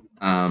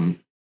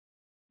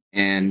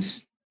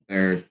 And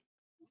they're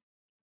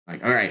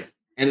like, all right,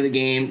 end of the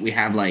game. We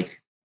have like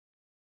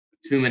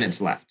 2 minutes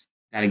left.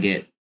 Gotta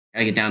get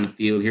down the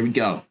field. Here we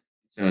go.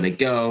 So they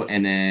go,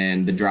 and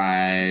then the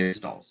drive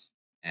stalls,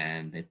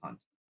 and they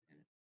punt.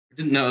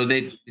 No,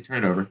 they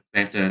turn it over.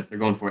 They're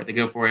going for it. They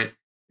go for it.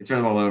 They turn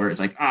the ball over. It's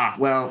like,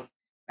 well,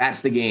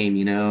 that's the game,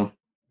 you know.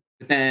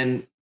 But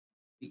then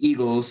the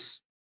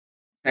Eagles,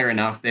 fair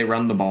enough, they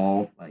run the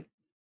ball like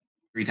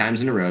 3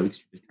 times in a row because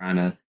you're just trying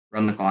to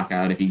run the clock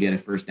out. If you get a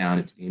first down,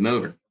 it's game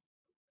over.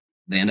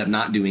 They end up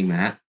not doing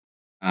that.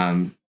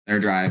 Their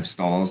drive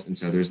stalls, and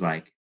so there's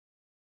like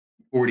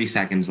 40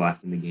 seconds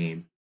left in the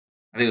game.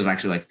 I think it was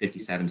actually like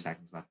 57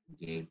 seconds left in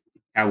the game.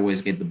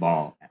 Cowboys get the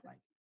ball at like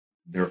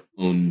their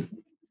own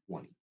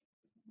 20.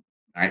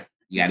 All right,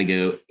 you got to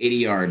go 80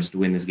 yards to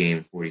win this game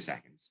in 40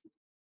 seconds.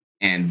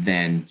 And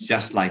then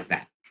just like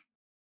that,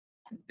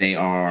 they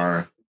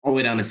are all the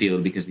way down the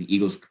field because the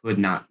Eagles could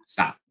not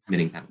stop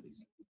committing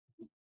penalties.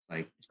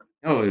 Like,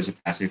 oh, there's a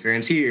pass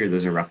interference here.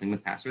 There's a roughing the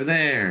passer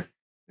there.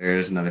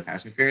 There's another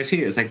pass interference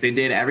here. It's like they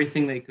did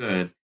everything they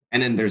could.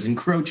 And then there's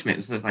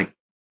encroachment. So it's like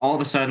all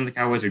of a sudden the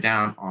Cowboys are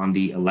down on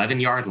the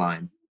 11-yard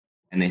line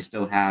and they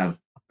still have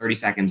 30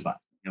 seconds left.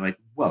 You're like,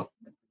 whoa.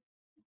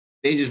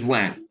 They just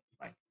went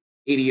like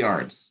 80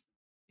 yards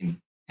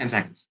in 10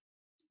 seconds.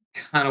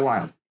 Kind of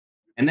wild.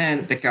 And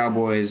then the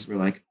Cowboys were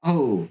like,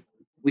 oh,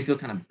 we feel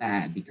kind of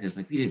bad because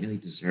like we didn't really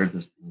deserve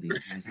those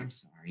penalties, guys. I'm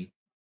sorry.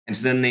 And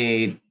so then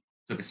they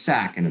took a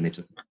sack and then they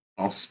took a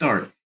false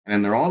start. And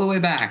then they're all the way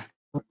back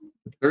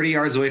 30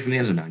 yards away from the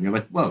end zone now. And you're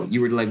like, whoa,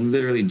 you were like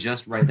literally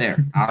just right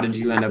there. How did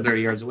you end up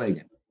 30 yards away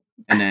again?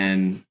 And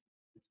then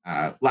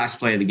last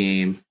play of the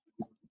game,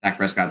 Dak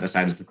Prescott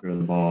decides to throw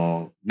the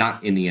ball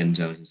not in the end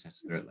zone. He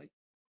decides to throw it like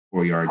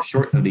 4 yards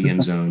short of the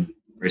end zone,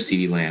 where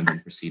CeeDee Lamb then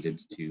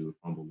proceeded to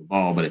fumble the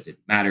ball, but it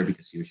didn't matter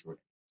because he was short.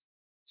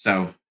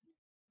 So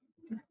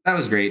that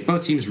was great.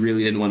 Both teams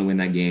really didn't want to win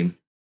that game,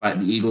 but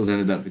the Eagles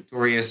ended up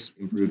victorious,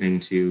 improving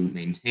to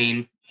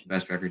maintain the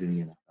best record in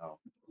the NFL.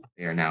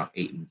 They are now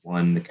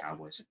 8-1. The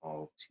Cowboys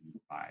fall to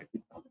 5.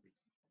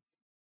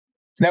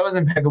 That was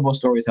impeccable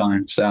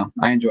storytelling, so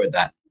I enjoyed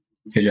that.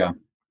 Good job.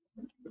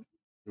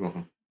 You're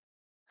welcome.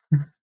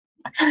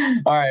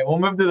 All right, we'll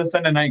move to the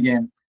Sunday night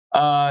game.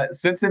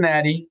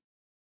 Cincinnati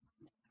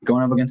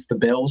going up against the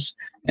Bills,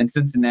 and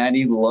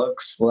Cincinnati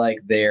looks like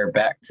they're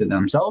back to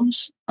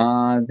themselves.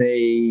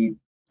 They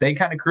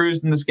kind of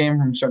cruised in this game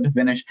from start to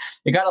finish.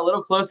 It got a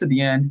little close at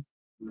the end,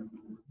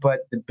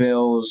 but the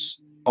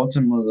Bills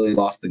ultimately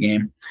lost the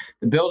game.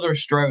 The Bills are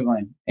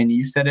struggling, and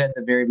you said it at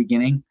the very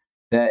beginning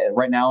that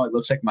right now it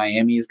looks like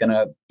Miami is going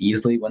to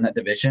easily win that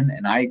division,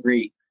 and I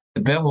agree.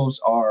 The Bills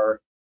are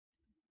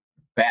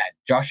bad.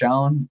 Josh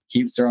Allen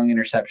keeps throwing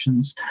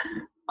interceptions.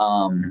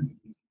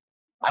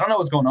 I don't know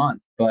what's going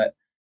on, but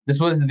this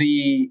was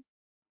the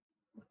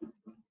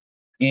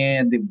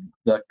same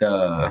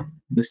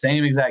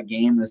exact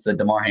game as the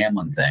Damar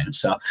Hamlin thing.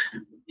 So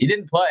he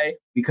didn't play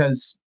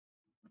because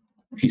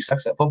he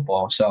sucks at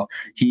football. So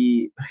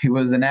he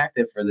was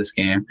inactive for this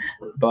game,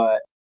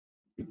 but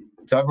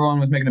so everyone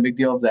was making a big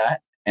deal of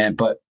that.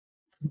 But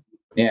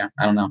yeah,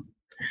 I don't know.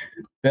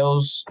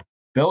 Bills,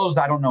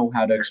 I don't know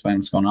how to explain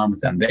what's going on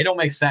with them. They don't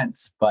make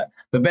sense, but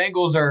the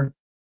Bengals are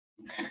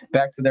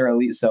back to their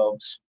elite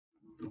selves.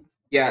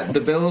 Yeah, the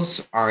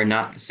Bills are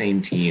not the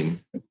same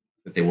team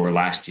that they were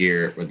last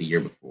year or the year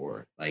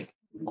before. Like,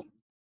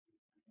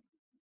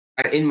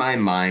 in my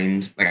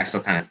mind, like I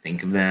still kind of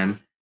think of them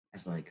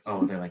as like,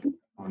 oh, they're like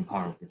on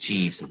par with the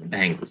Chiefs and the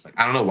Bengals. Like,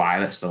 I don't know why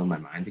that's still in my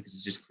mind because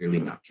it's just clearly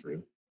not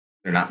true.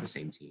 They're not the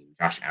same team.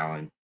 Josh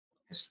Allen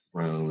has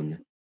thrown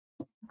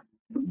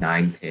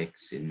 9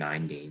 picks in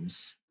 9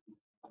 games,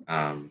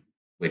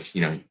 which,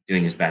 doing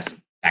his best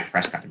Dak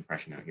Prescott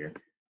impression out here.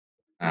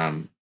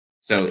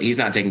 So he's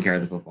not taking care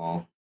of the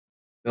football.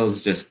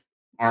 Bills just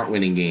aren't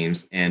winning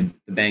games, and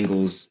the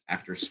Bengals,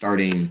 after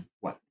starting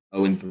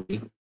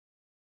 0-3,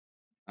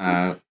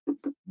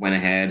 went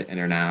ahead and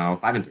are now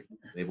 5-3.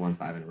 They've won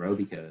 5 in a row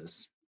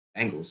because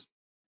Bengals.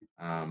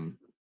 And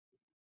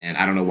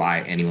I don't know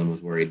why anyone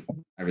was worried.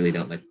 I really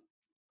don't like.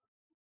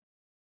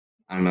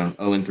 I don't know.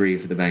 0-3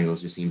 for the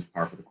Bengals just seems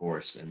par for the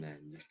course, and then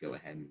just go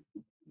ahead and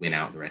win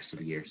out the rest of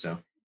the year. So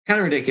kind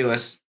of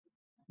ridiculous.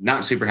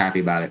 Not super happy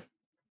about it,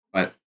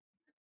 but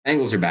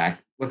Bengals are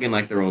back, looking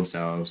like their old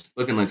selves,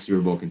 looking like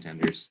Super Bowl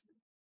contenders.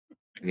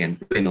 Again,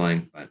 pretty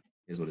annoying, but it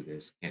is what it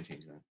is. Can't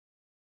change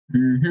that.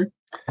 Mm-hmm.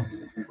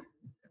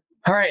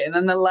 All right, and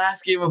then the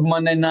last game of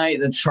Monday night,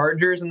 the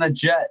Chargers and the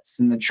Jets,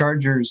 and the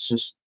Chargers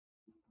just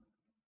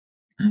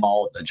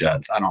mauled the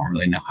Jets. I don't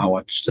really know how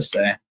much to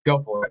say. Go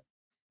for it.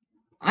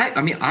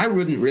 I mean, I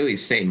wouldn't really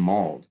say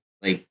mauled.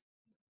 Like,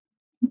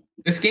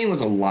 this game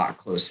was a lot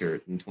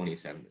closer than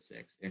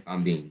 27-6, if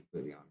I'm being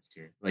completely honest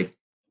here. Like,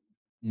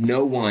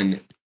 no one,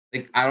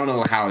 like, I don't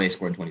know how they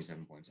scored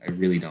 27 points. I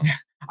really don't.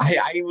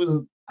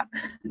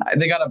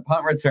 They got a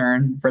punt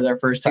return for their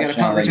first touchdown. They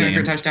got a punt return for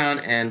a touchdown,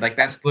 and like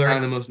that's kind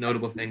of the most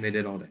notable thing they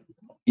did all day.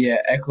 Yeah,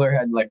 Eckler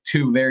had like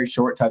 2 very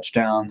short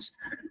touchdowns,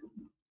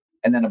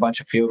 and then a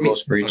bunch of field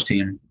goals for each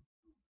team.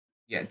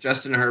 Yeah,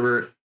 Justin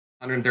Herbert,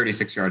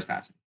 136 yards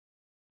passing.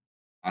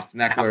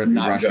 Austin Eckler,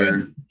 the rusher.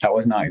 Good.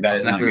 That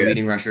is not good.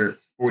 Leading rusher,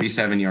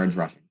 47 yards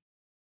rushing.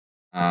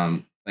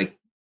 Like,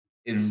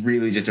 it's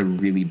really just a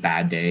really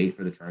bad day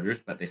for the Chargers,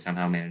 but they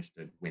somehow managed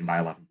to win by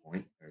 11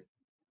 points. Or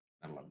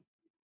not 11,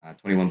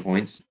 21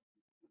 points.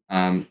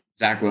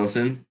 Zach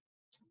Wilson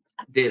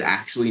did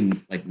actually,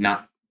 like,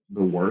 not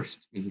the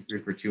worst. I mean, he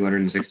threw for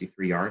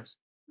 263 yards,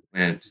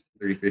 went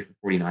 33 for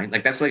 49.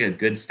 Like, that's like a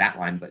good stat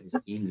line, but his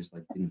team just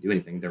like didn't do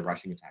anything. Their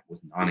rushing attack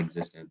was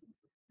non-existent.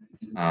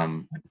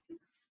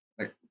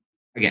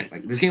 Again,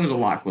 like this game was a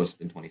lot closer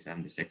than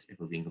 27-6, if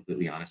we're being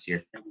completely honest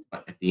here.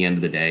 But at the end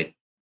of the day,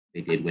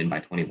 they did win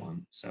by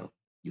 21. So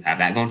you have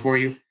that going for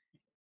you.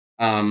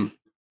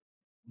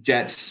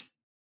 Jets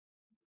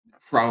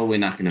probably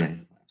not going to make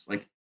the playoffs.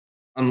 Like,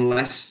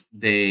 unless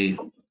they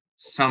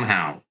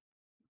somehow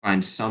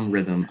find some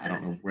rhythm, I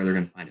don't know where they're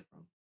going to find it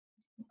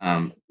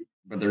from.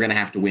 But they're going to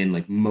have to win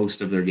like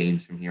most of their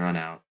games from here on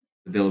out.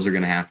 The Bills are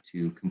going to have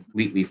to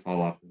completely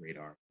fall off the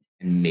radar,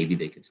 and maybe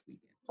they could squeak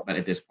in. But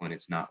at this point,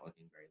 it's not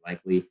looking very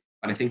likely.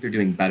 But I think they're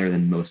doing better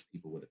than most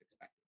people would have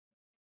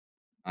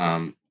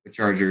expected. The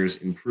Chargers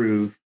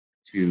improve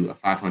to a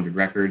 500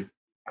 record.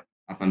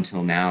 Up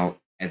until now,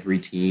 every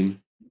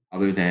team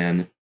other than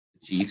the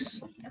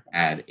Chiefs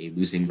had a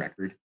losing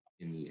record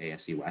in the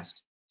AFC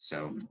West.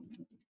 So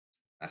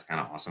that's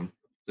kind of awesome.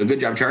 So good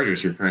job,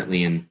 Chargers. You're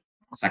currently in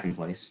second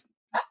place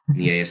in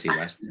the AFC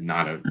West.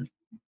 Not a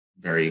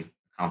very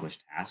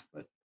accomplished task,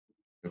 but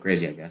go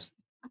crazy, I guess.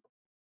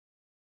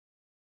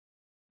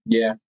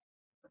 Yeah.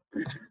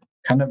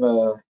 Kind of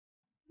a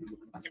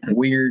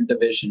weird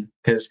division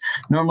because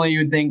normally you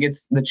would think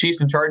it's the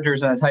Chiefs and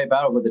Chargers in a tight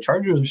battle, but the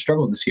Chargers have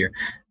struggled this year.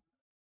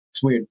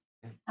 It's weird.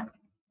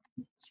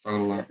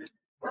 Struggled a lot.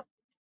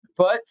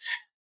 But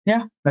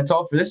yeah, that's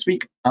all for this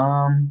week.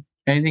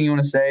 Anything you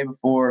want to say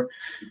before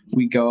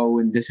we go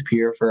and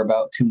disappear for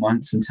about 2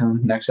 months until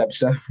next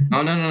episode?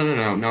 Oh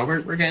no!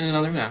 We're getting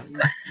another one out.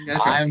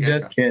 I'm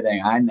just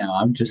kidding. I know.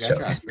 I'm just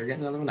joking. We're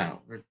getting another one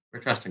out. We're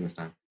trusting this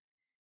time.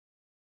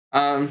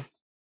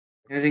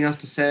 Anything else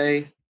to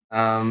say?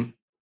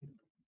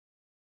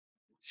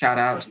 Shout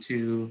out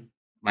to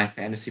my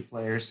fantasy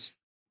players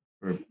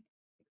for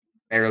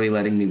barely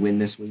letting me win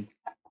this week.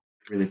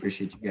 Really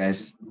appreciate you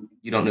guys.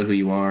 You don't know who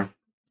you are.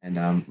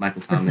 And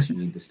Michael Thomas, you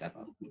need to step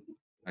up.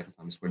 Michael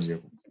Thomas scored 0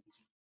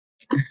 points.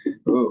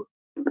 Ooh.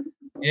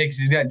 Yeah, because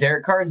he's got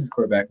Derek Carr as his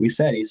quarterback. We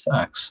said he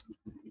sucks.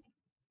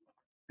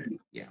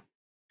 Yeah.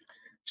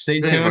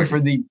 Stay tuned for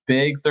the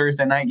big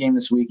Thursday night game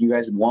this week. You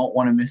guys won't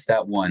want to miss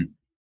that one.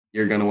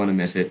 You're going to want to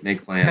miss it.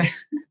 Make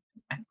plans.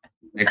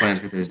 Make plans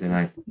for Thursday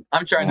night.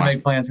 I'm trying to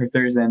make plans for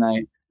Thursday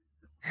night.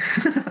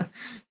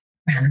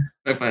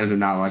 My plan is to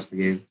not watch the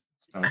game.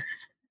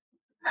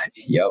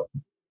 Yep.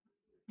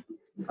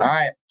 All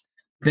right.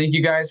 Thank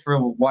you guys for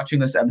watching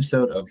this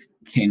episode of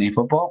K&A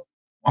Football.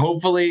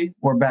 Hopefully,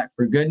 we're back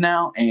for good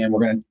now, and we're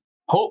going to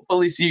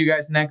hopefully see you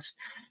guys next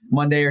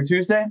Monday or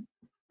Tuesday.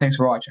 Thanks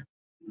for watching.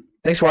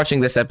 Thanks for watching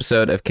this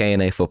episode of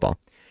K&A Football.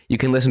 You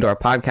can listen to our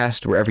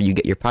podcast wherever you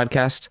get your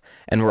podcasts,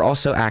 and we're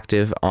also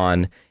active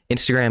on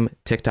Instagram,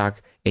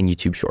 TikTok, and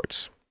YouTube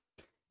Shorts.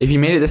 If you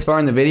made it this far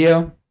in the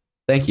video,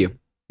 thank you.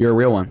 You're a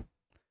real one.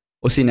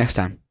 We'll see you next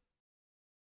time.